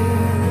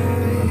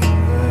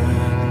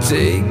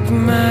 take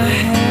my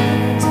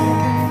hand,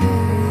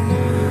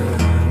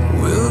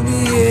 we'll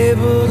be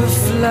able to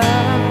fly.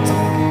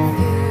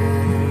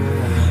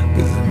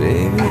 'Cause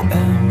baby,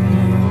 I'm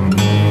your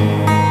man.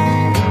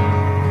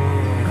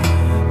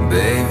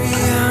 Baby,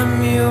 I'm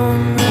your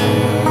man.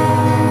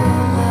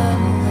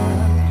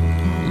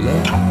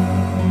 Love.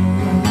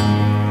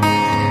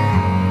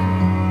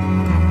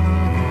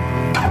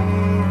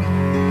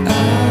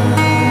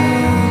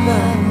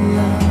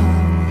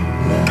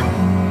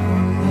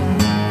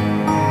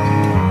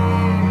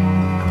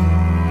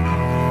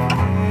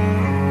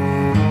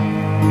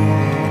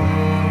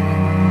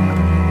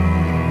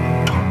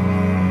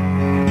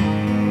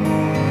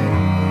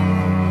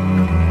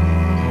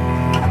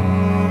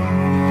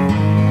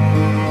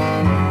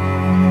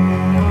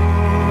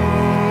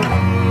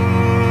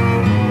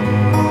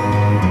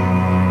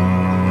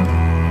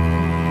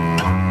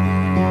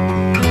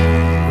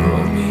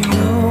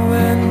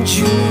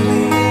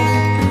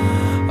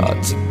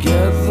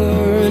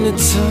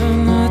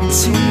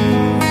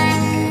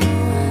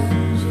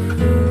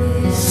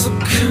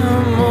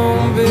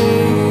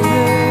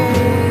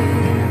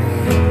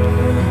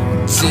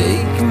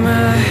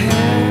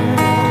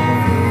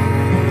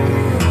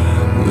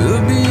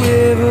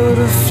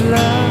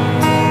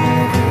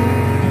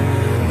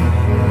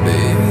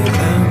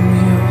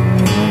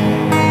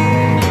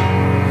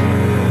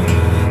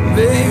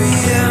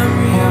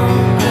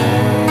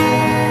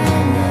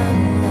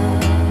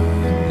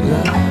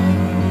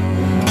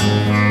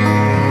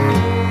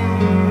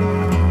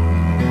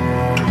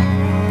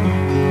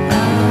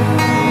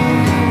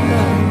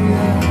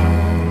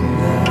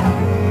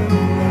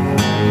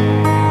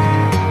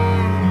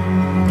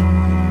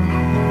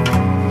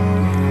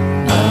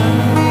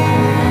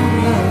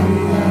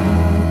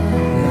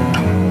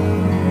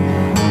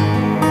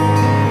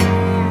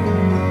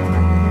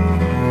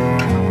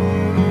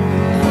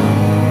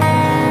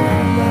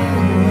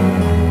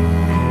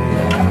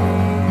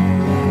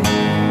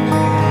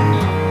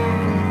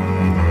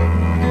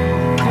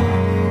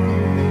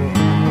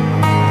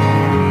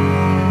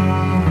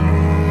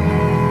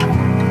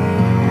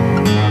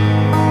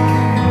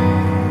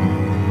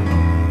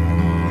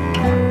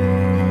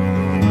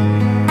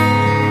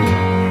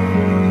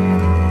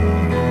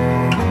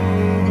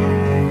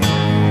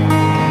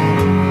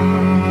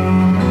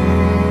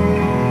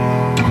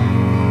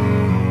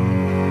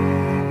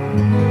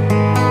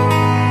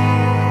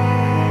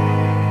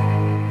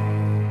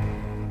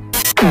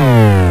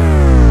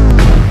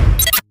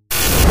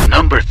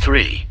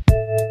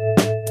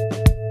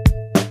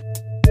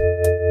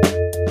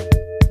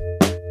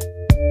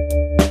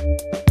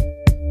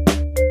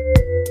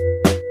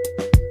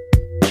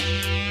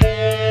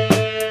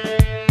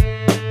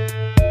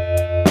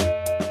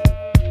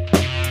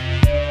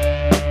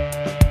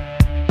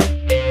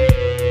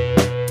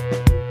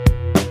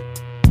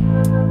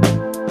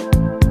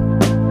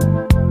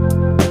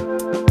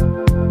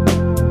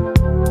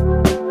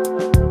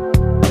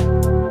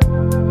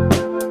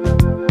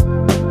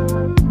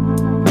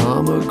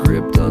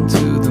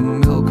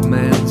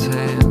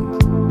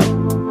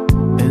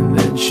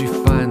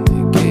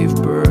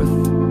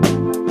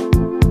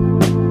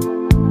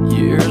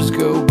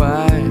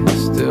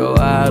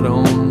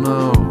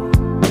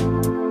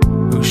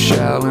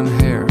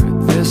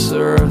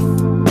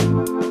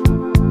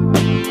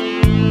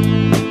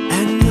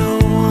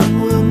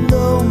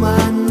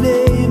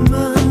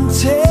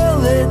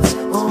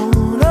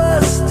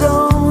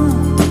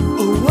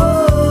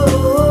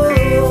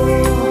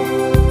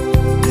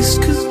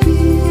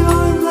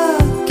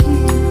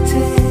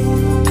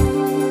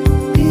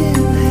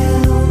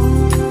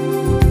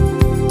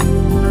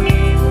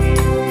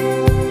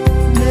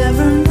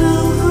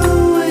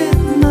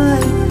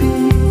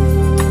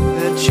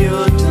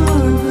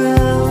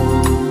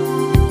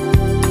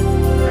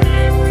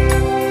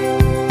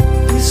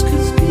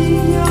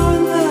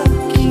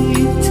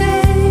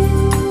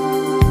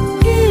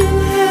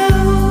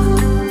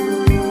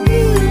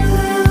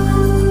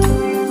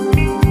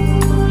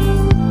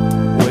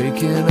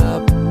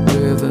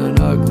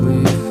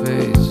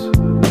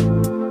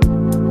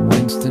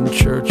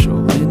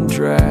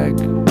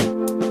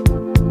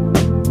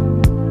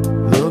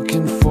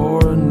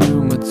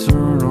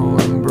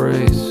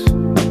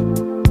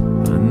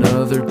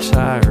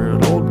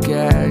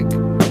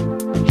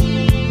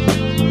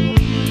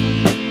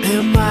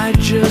 I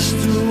just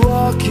a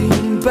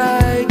walking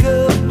bag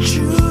of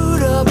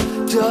chewed up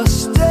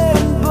dust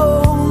and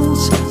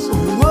bones?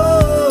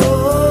 Whoa,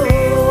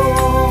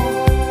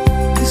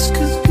 this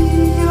could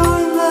be your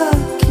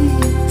lucky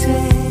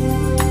day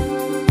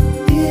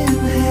in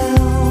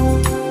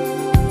hell.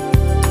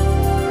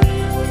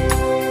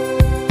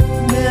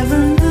 Never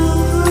know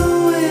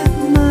who it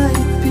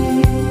might be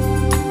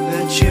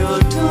at your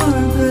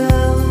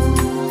doorbell.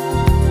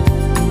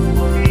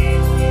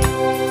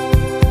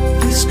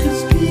 This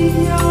could be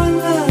your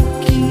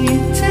lucky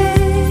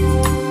day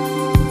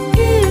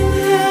in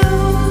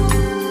hell,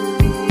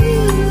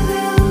 in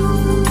hell.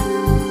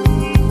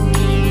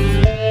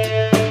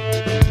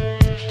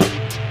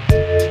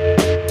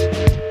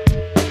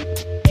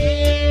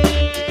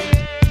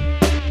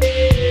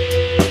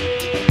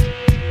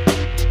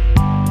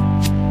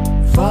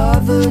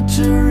 Father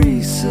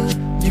Teresa,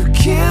 you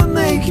can't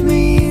make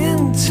me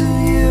into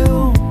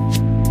you.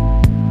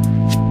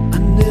 I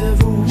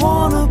never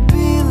wanna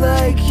be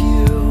like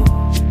you.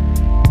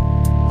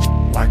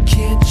 Why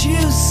can't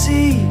you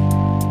see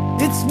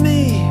it's me?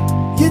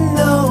 You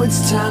know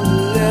it's time to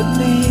let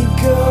me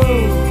go.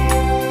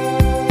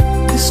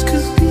 This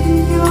could be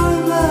your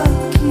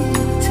lucky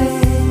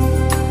day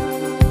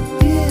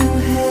in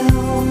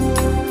hell.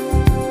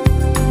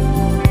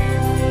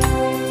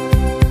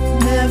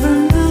 Never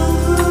know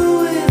who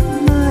it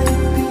might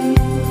be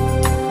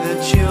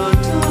at your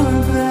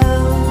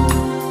doorbell.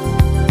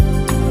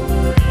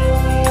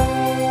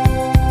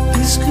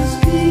 This could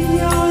be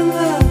your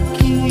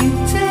lucky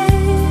day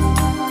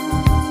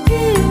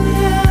in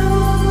hell, in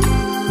hell,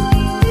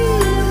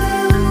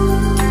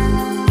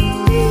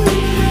 in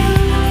hell.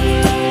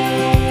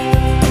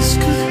 This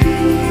could be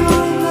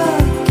your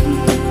lucky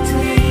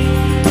day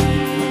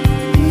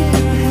in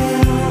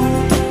hell.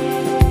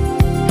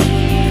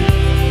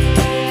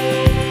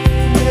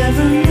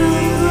 Never know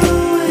who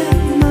it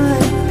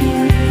might be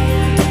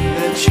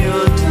at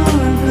your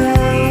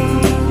doorbell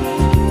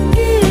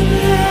in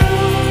hell.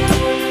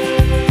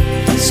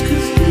 This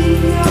could be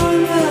your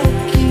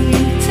lucky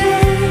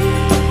day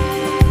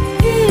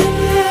in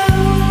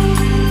hell, in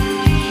hell,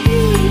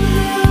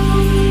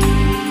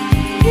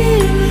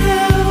 in hell,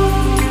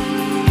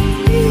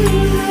 in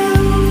hell.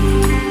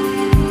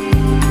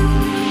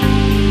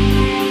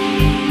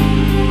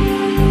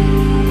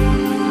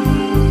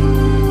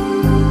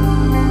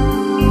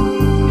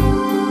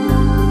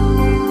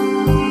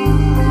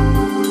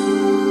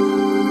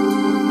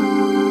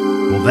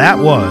 Well, that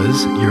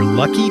was Your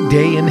Lucky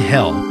Day in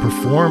Hell,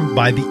 performed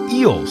by the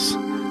Eels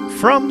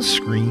from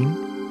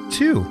Scream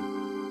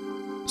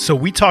 2. So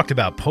we talked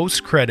about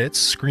post-credits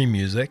Scream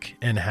music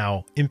and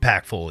how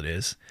impactful it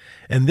is.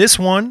 And this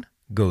one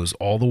goes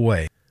all the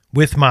way.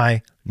 With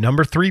my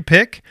number 3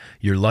 pick,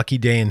 Your Lucky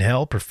Day in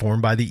Hell,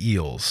 performed by the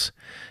Eels.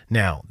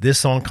 Now, this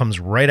song comes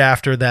right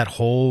after that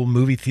whole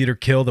movie theater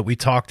kill that we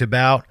talked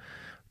about,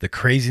 the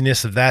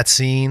craziness of that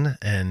scene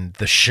and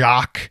the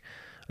shock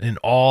and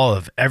awe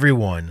of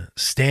everyone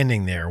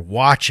standing there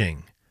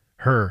watching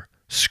her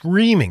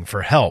screaming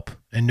for help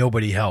and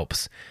nobody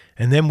helps.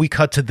 And then we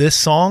cut to this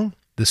song,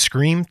 the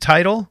Scream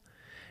title.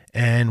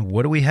 And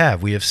what do we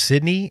have? We have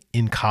Sydney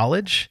in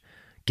college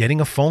getting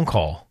a phone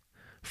call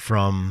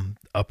from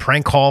a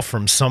prank call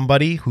from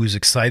somebody who's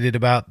excited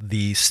about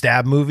the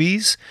Stab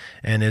movies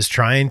and is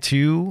trying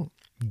to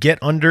get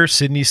under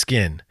Sydney's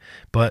skin,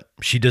 but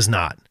she does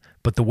not.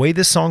 But the way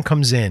this song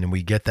comes in and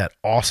we get that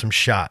awesome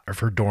shot of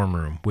her dorm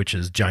room, which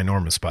is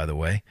ginormous, by the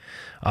way,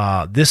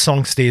 this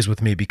song stays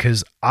with me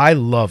because I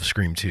love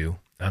Scream 2.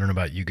 I don't know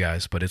about you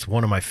guys, but it's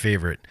one of my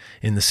favorite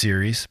in the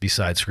series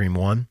besides Scream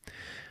 1.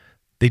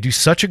 They do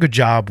such a good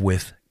job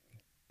with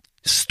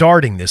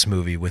starting this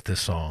movie with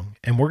this song.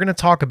 And we're going to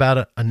talk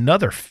about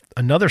another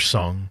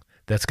song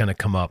that's going to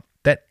come up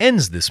that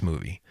ends this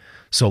movie.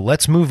 So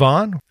let's move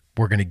on.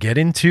 We're going to get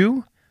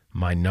into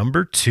my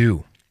number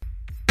 2.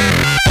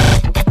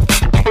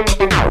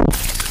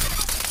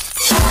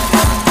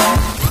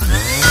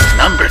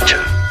 Number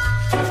 2.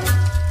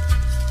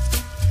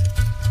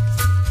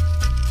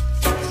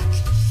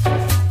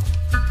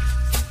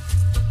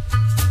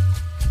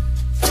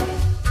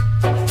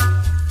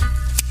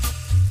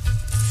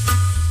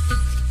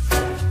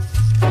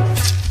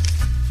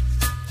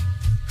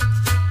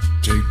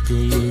 Take a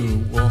little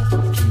walk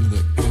to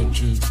the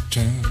edge of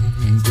town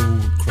and go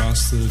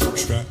across the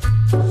track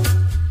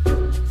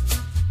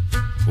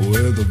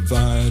where the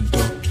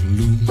viaduct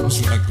looms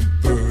like a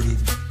bird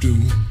of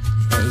doom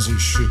as it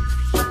ships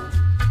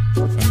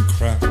and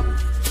cracks,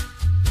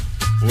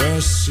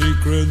 where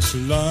secrets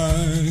lie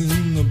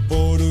in the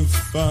border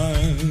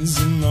fires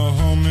and the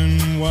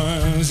humming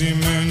wires. Yeah,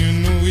 man, you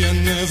know you're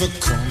never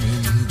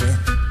coming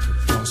back.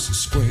 Across the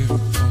square,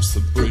 across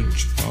the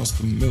bridge, past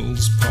the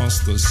mills,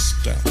 past the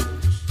stacks.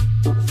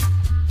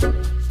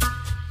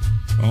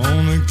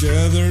 On a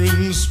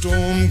gathering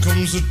storm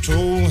comes a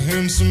tall,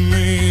 handsome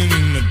man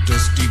in a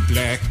dusty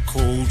black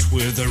coat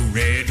with a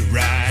red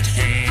right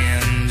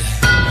hand.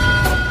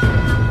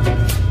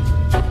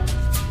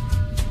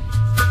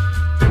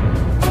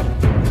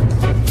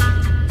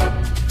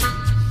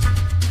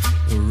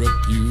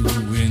 Wrap you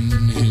in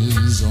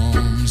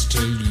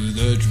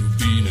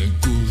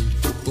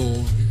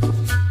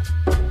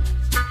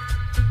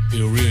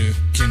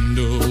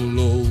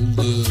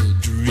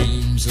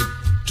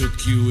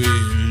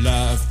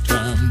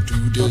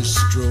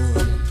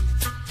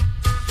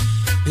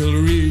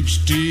He'll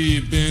reach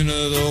deep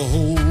into the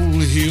hole,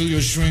 heal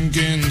your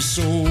shrinking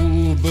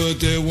soul, but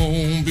there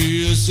won't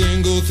be a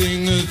single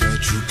thing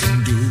that you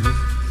can do.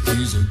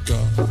 He's a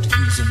god,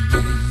 he's a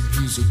man,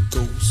 he's a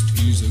ghost,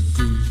 he's a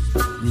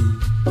guru.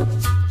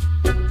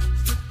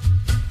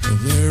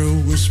 They're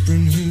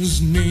whispering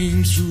his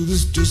name through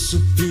this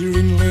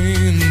disappearing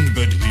land,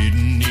 but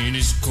hidden in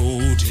his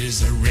coat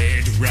is a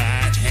red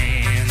right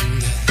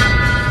hand.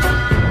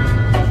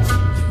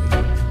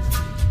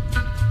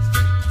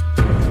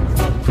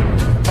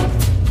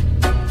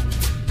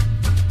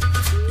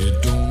 You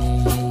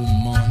don't know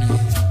money,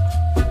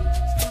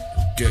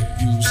 get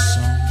you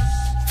some.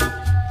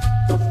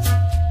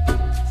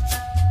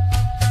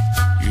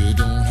 You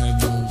don't have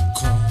no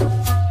car,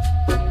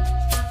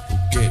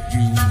 get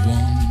you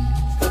one.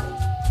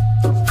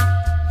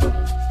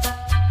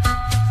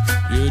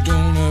 You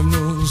don't have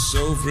no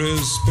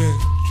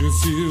self-respect, you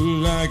feel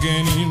like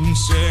an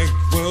insect.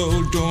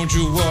 Well, don't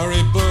you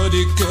worry,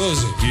 buddy,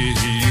 cause here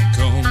he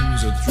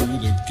comes through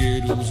the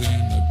ghettos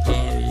and the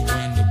barrio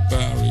and the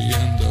barry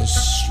and the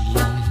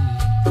slum.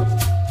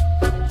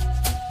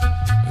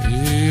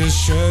 His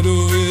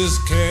shadow is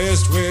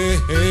cast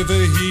wherever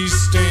he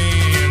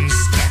stands,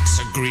 stacks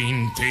of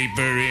green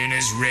paper in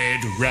his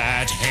red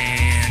right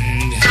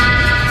hand.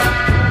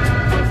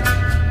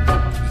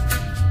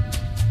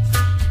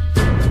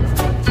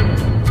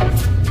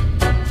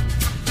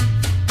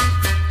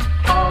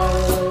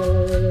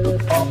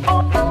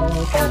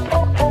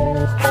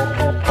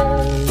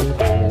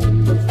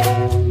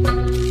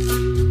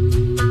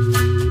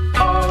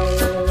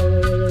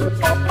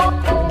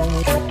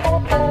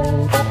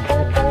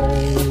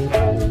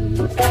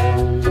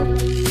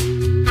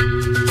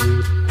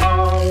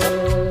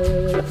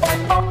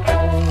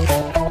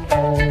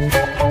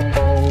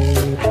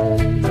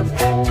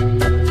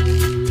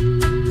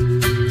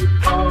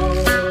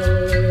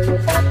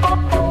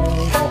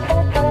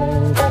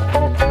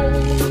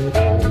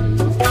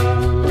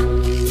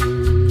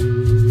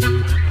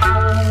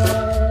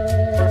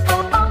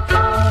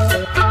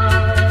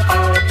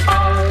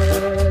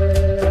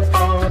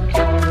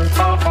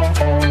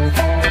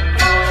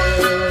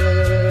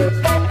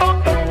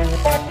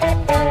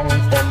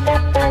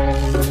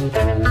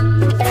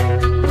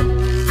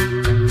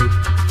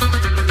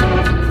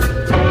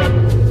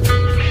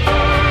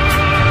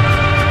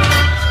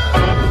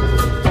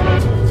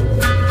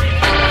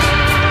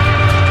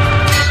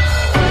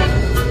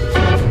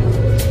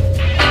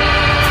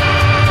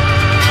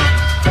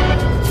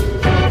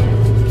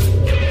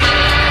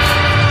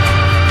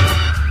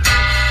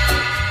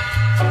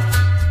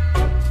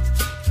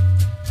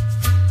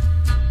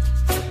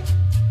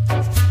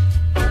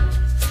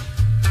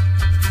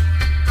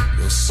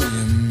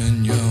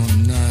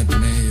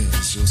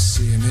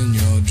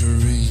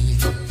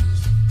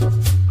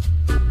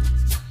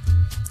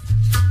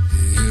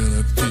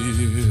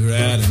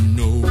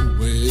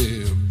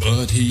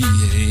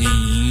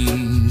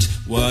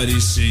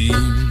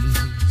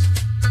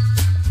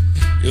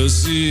 You'll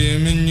see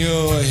him in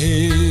your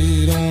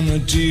head on the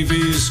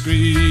TV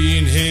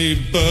screen. Hey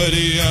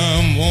buddy,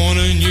 I'm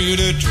warning you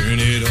to turn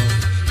it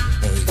off.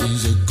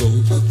 He's a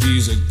ghost,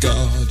 he's a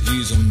god,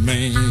 he's a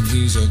man,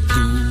 he's a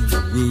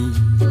guru.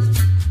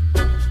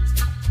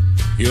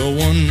 You're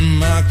one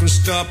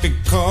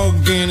microscopic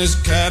cog in his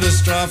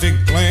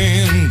catastrophic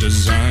plan,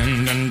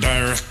 designed and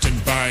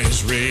directed by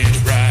his red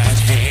right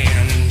hand.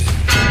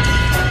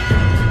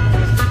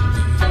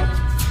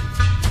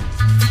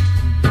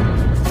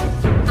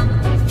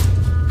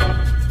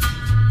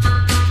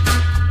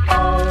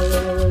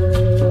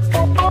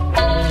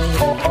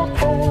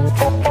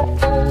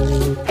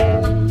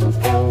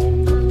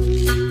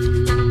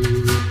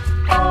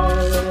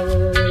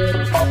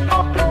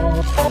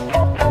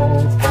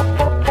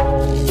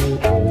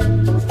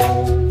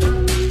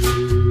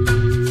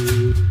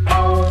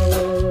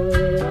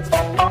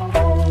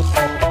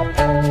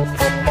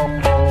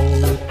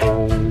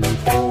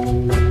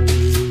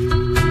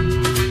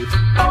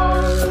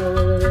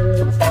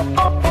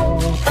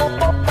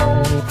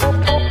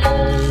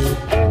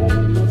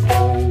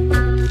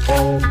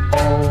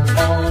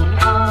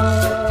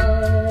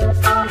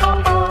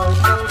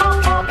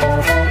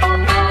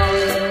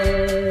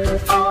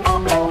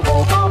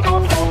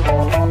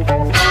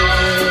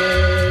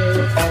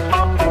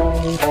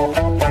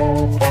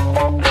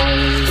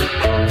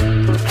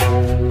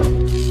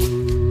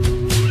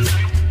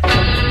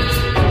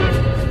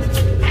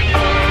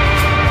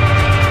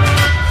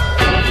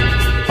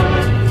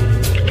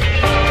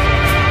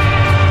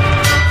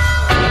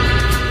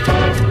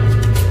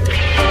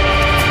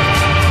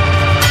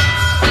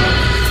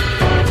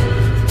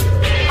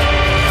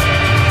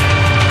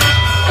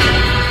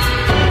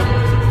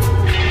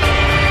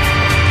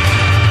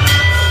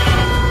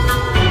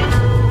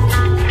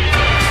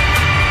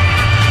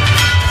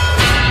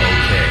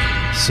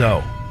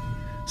 So,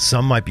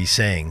 some might be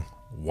saying,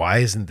 why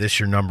isn't this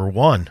your number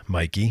one,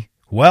 Mikey?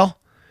 Well,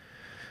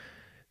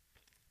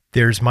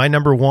 there's my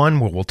number one,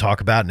 what we'll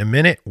talk about in a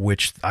minute,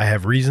 which I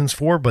have reasons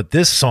for, but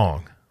this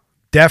song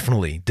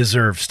definitely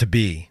deserves to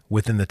be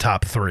within the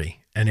top three.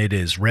 and it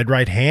is Red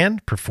Right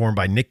Hand, performed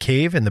by Nick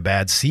Cave and the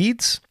Bad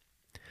Seeds.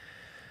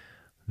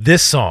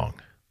 This song,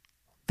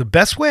 the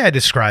best way I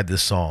describe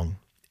this song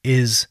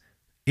is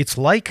it's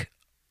like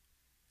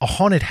a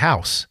haunted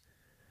house.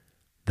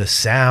 The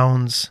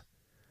sounds,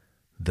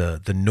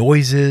 the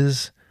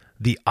noises,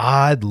 the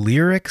odd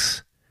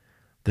lyrics,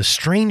 the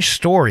strange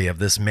story of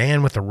this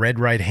man with a red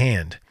right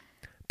hand.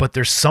 But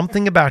there's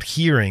something about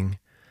hearing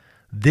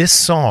this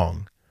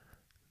song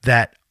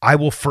that I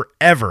will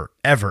forever,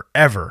 ever,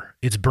 ever,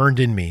 it's burned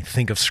in me,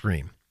 think of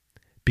Scream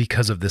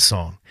because of this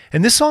song.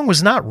 And this song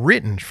was not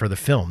written for the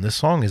film. This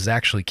song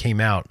actually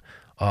came out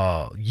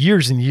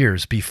years and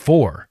years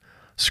before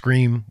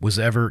Scream was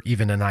ever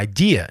even an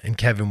idea in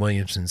Kevin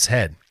Williamson's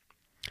head.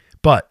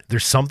 But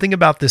there's something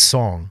about this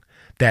song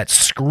that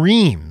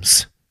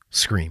screams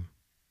Scream.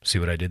 See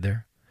what I did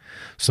there?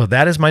 So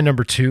that is my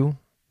number 2.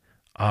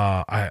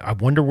 I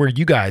wonder where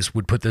you guys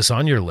would put this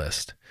on your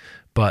list.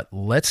 But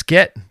let's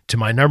get to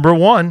my number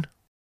 1.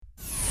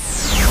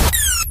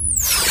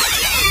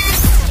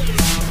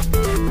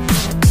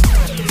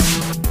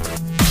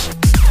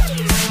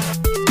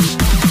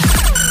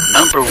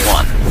 Number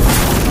 1.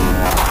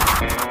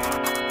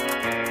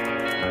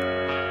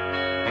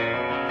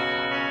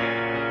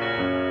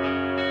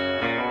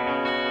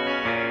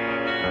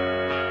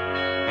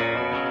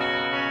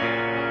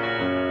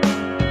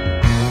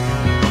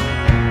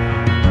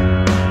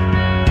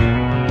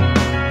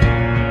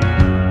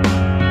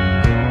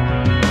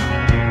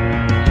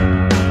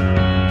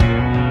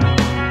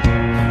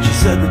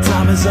 Said the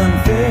time is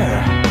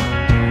unfair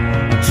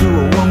to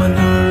a woman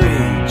her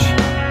age.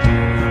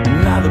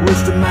 Now the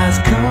wisdom has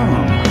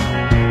come,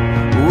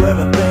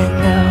 everything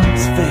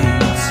else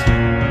fades.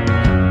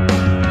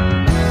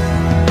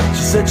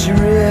 She said she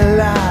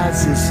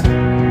realizes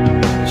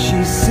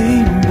she's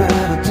seen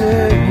better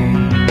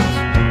days.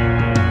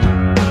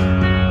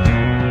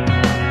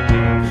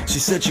 She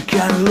said she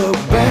can't look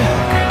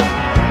back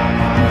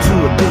to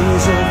her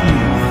days of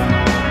youth.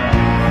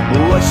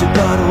 What she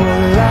thought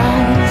were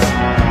lies,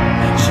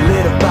 she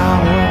later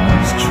found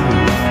was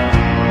truth.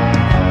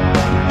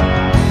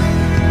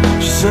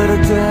 She said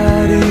her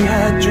daddy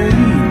had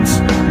dreams,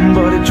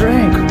 but he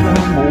drank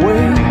them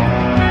away.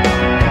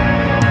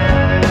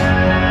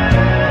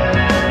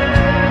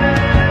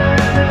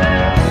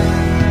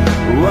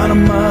 When her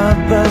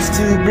mother's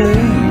to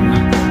blame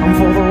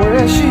for the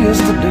way she is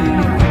today.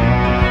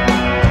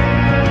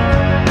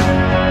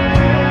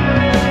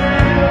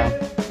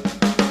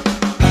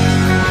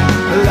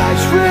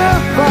 Life's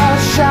river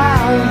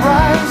shall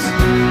rise,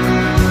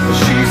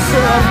 she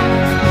said,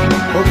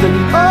 but then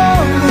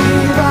only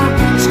the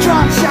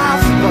strong shall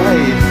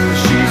survive.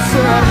 She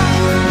said,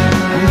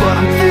 but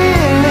I'm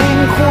feeling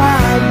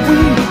quite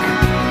weak.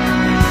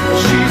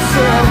 She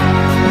said,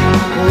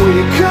 will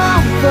you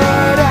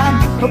comfort and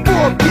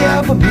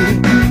forgive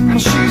me?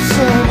 She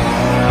said,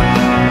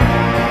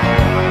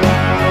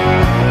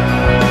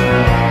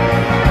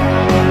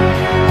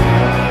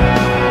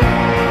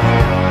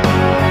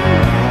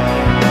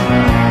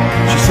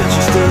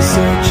 she's still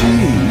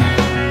searching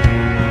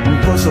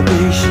for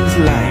salvation's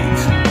light.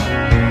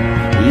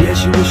 Yeah,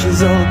 she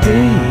wishes all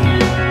day,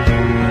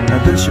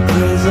 and then she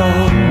prays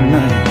all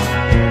night.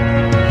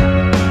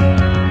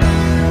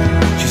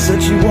 She said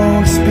she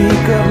won't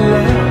speak of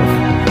love,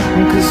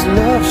 'cause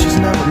love she's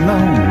never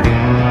known.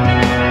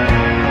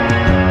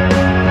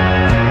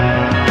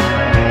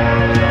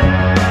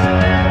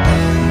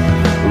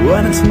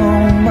 When it's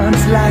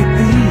moments like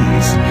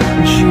these,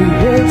 she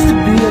hates to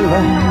be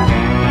alone.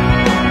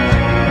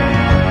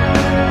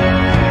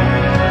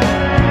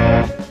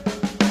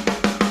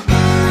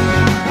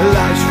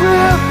 Life's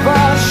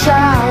river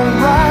shall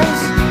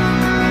rise,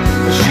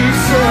 she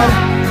said,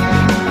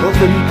 but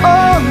then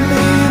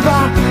only the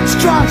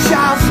strong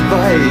shall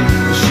survive.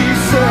 She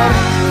said,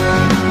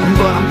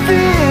 but I'm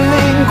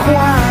feeling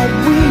quite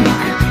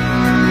weak.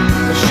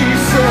 She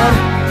said,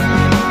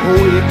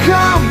 will you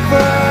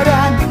comfort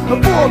and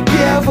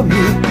forgive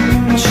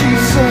me? She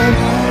said,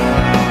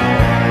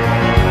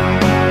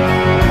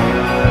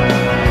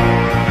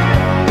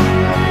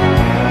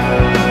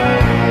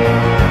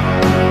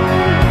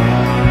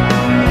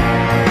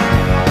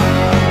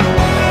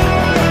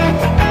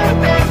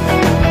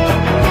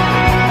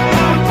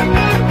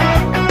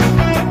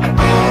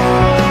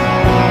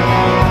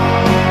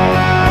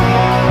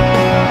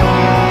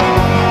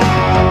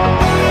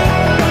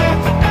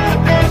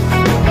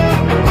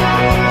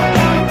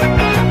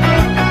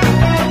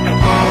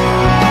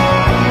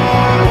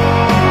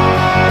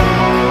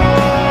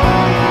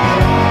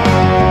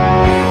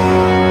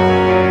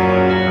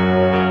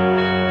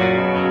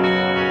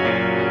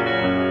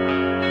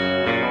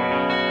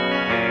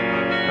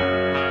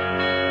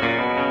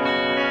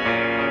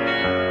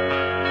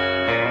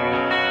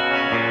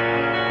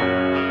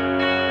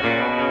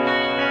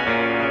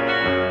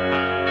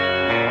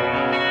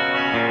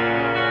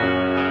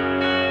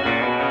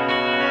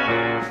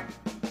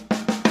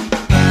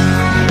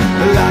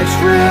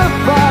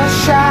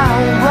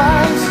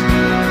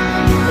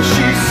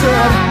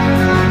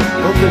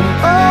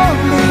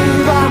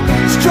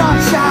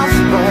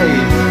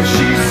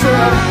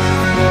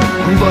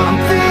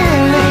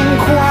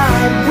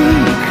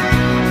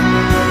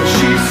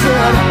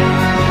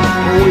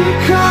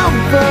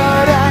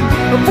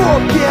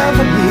 forgive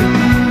me.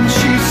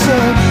 She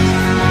said,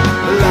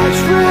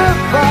 life's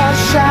river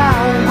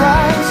shall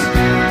rise.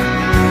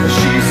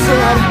 She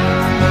said,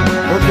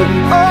 the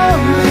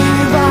only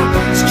the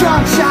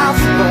strong shall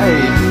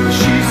fade.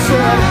 She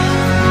said,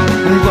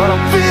 but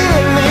I'm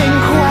feeling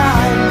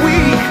quite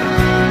weak.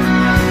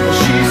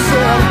 She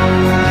said,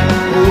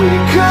 we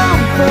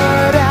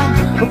comfort and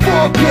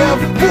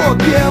forgive me.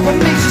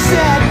 She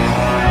said,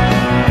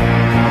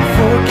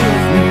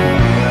 forgive me.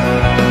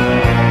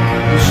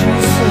 She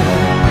said,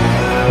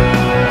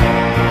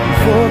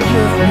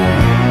 forgive me.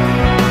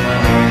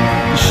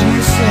 She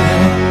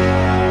said.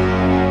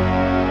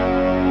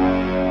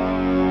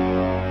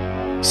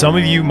 Some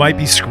of you might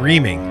be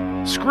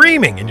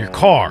screaming in your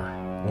car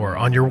or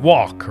on your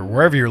walk or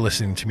wherever you're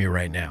listening to me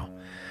right now.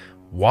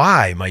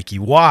 Why, Mikey?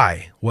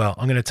 Why? Well,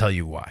 I'm going to tell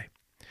you why.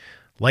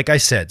 Like I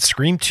said,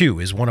 Scream 2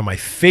 is one of my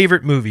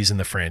favorite movies in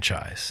the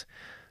franchise.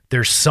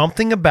 There's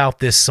something about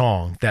this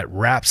song that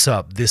wraps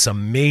up this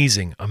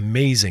amazing,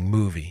 amazing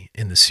movie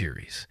in the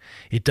series.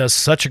 It does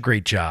such a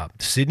great job.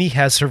 Sidney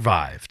has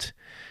survived.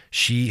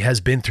 She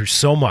has been through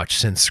so much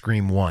since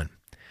Scream 1.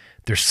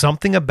 There's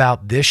something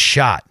about this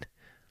shot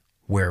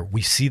where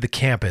we see the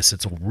campus.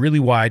 It's a really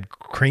wide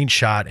crane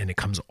shot and it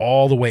comes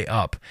all the way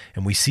up.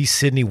 And we see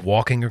Sidney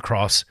walking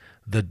across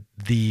the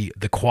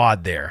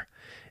quad there.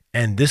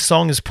 And this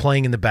song is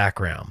playing in the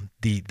background.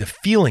 The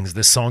feelings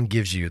this song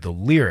gives you, the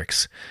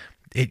lyrics,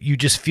 you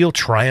just feel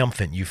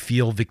triumphant. You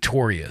feel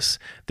victorious.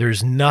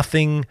 There's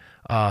nothing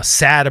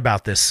sad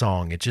about this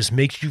song. It just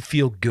makes you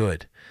feel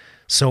good.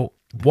 So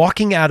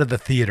walking out of the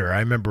theater, I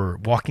remember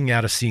walking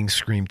out of seeing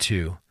Scream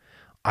 2,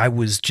 I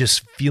was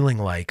just feeling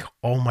like,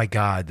 oh my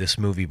God, this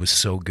movie was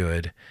so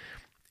good.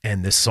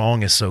 And this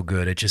song is so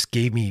good. It just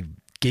gave me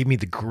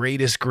the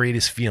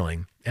greatest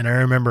feeling. And I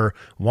remember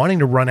wanting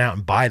to run out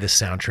and buy the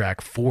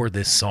soundtrack for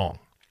this song.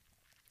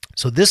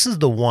 So this is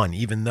the one,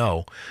 even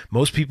though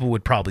most people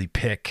would probably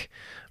pick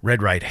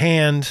Red Right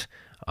Hand,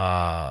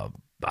 I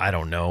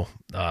don't know,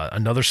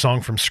 another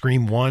song from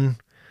Scream 1,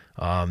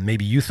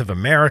 maybe Youth of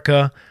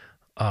America,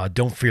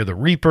 Don't Fear the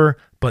Reaper.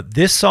 But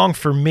this song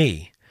for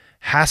me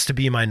has to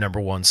be my number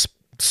one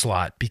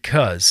slot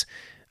because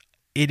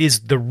it is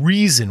the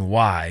reason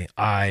why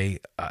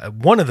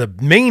one of the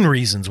main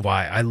reasons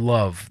why I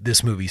love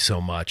this movie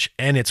so much.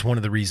 And it's one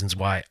of the reasons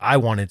why I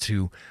wanted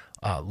to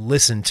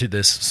listen to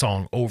this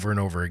song over and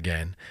over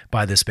again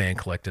by this band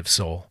Collective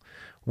Soul,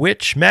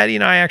 which Maddie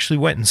and I actually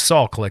went and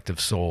saw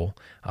Collective Soul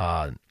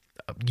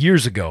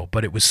years ago,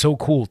 but it was so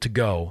cool to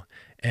go.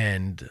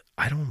 And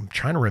I'm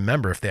trying to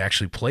remember if they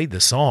actually played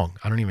this song.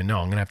 I don't even know.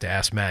 I'm going to have to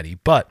ask Maddie,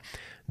 but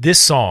this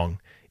song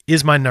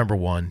is my number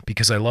one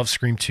because I love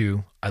Scream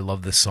 2. I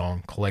love this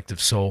song.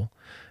 Collective Soul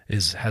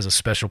has a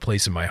special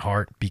place in my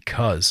heart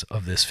because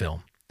of this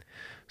film.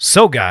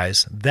 So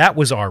guys, that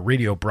was our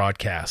radio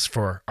broadcast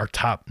for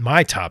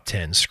my top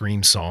 10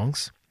 Scream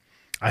songs.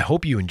 I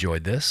hope you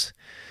enjoyed this.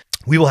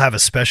 We will have a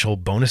special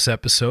bonus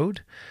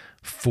episode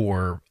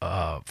for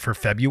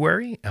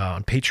February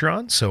on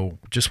Patreon. So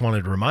just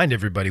wanted to remind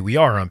everybody we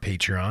are on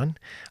Patreon.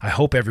 I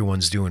hope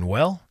everyone's doing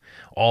well.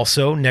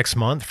 Also, next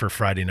month for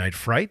Friday Night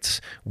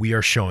Frights, we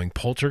are showing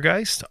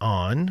Poltergeist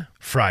on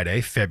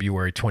Friday,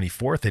 February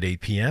 24th at 8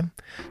 p.m.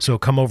 So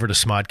come over to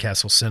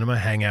Smodcastle Cinema,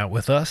 hang out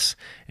with us,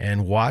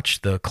 and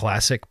watch the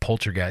classic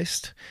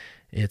Poltergeist.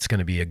 It's going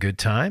to be a good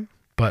time.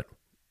 But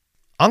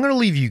I'm going to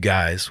leave you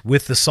guys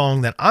with the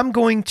song that I'm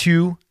going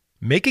to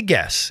make a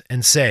guess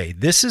and say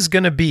this is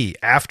going to be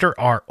after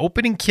our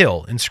opening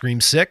kill in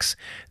Scream 6.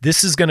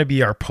 This is going to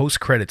be our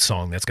post-credit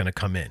song that's going to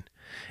come in.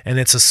 And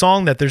it's a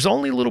song that there's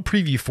only a little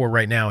preview for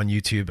right now on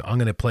YouTube. I'm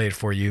going to play it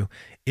for you.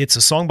 It's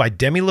a song by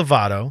Demi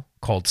Lovato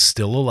called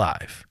Still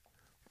Alive.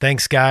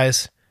 Thanks,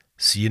 guys.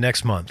 See you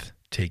next month.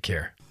 Take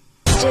care.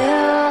 Still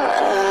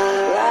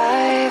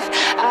alive.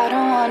 I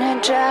don't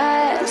wanna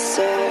just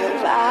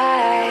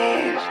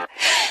survive.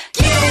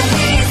 Give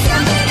me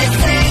something to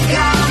sink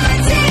all my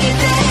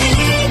teeth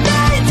in.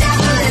 The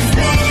devil is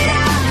spit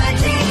out my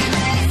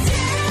demons.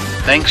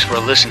 Thanks for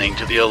listening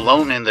to the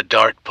Alone in the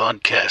Dark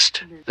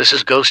podcast. This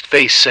is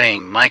Ghostface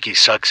saying Mikey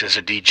sucks as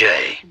a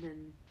DJ.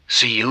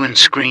 See you in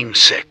Scream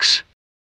 6.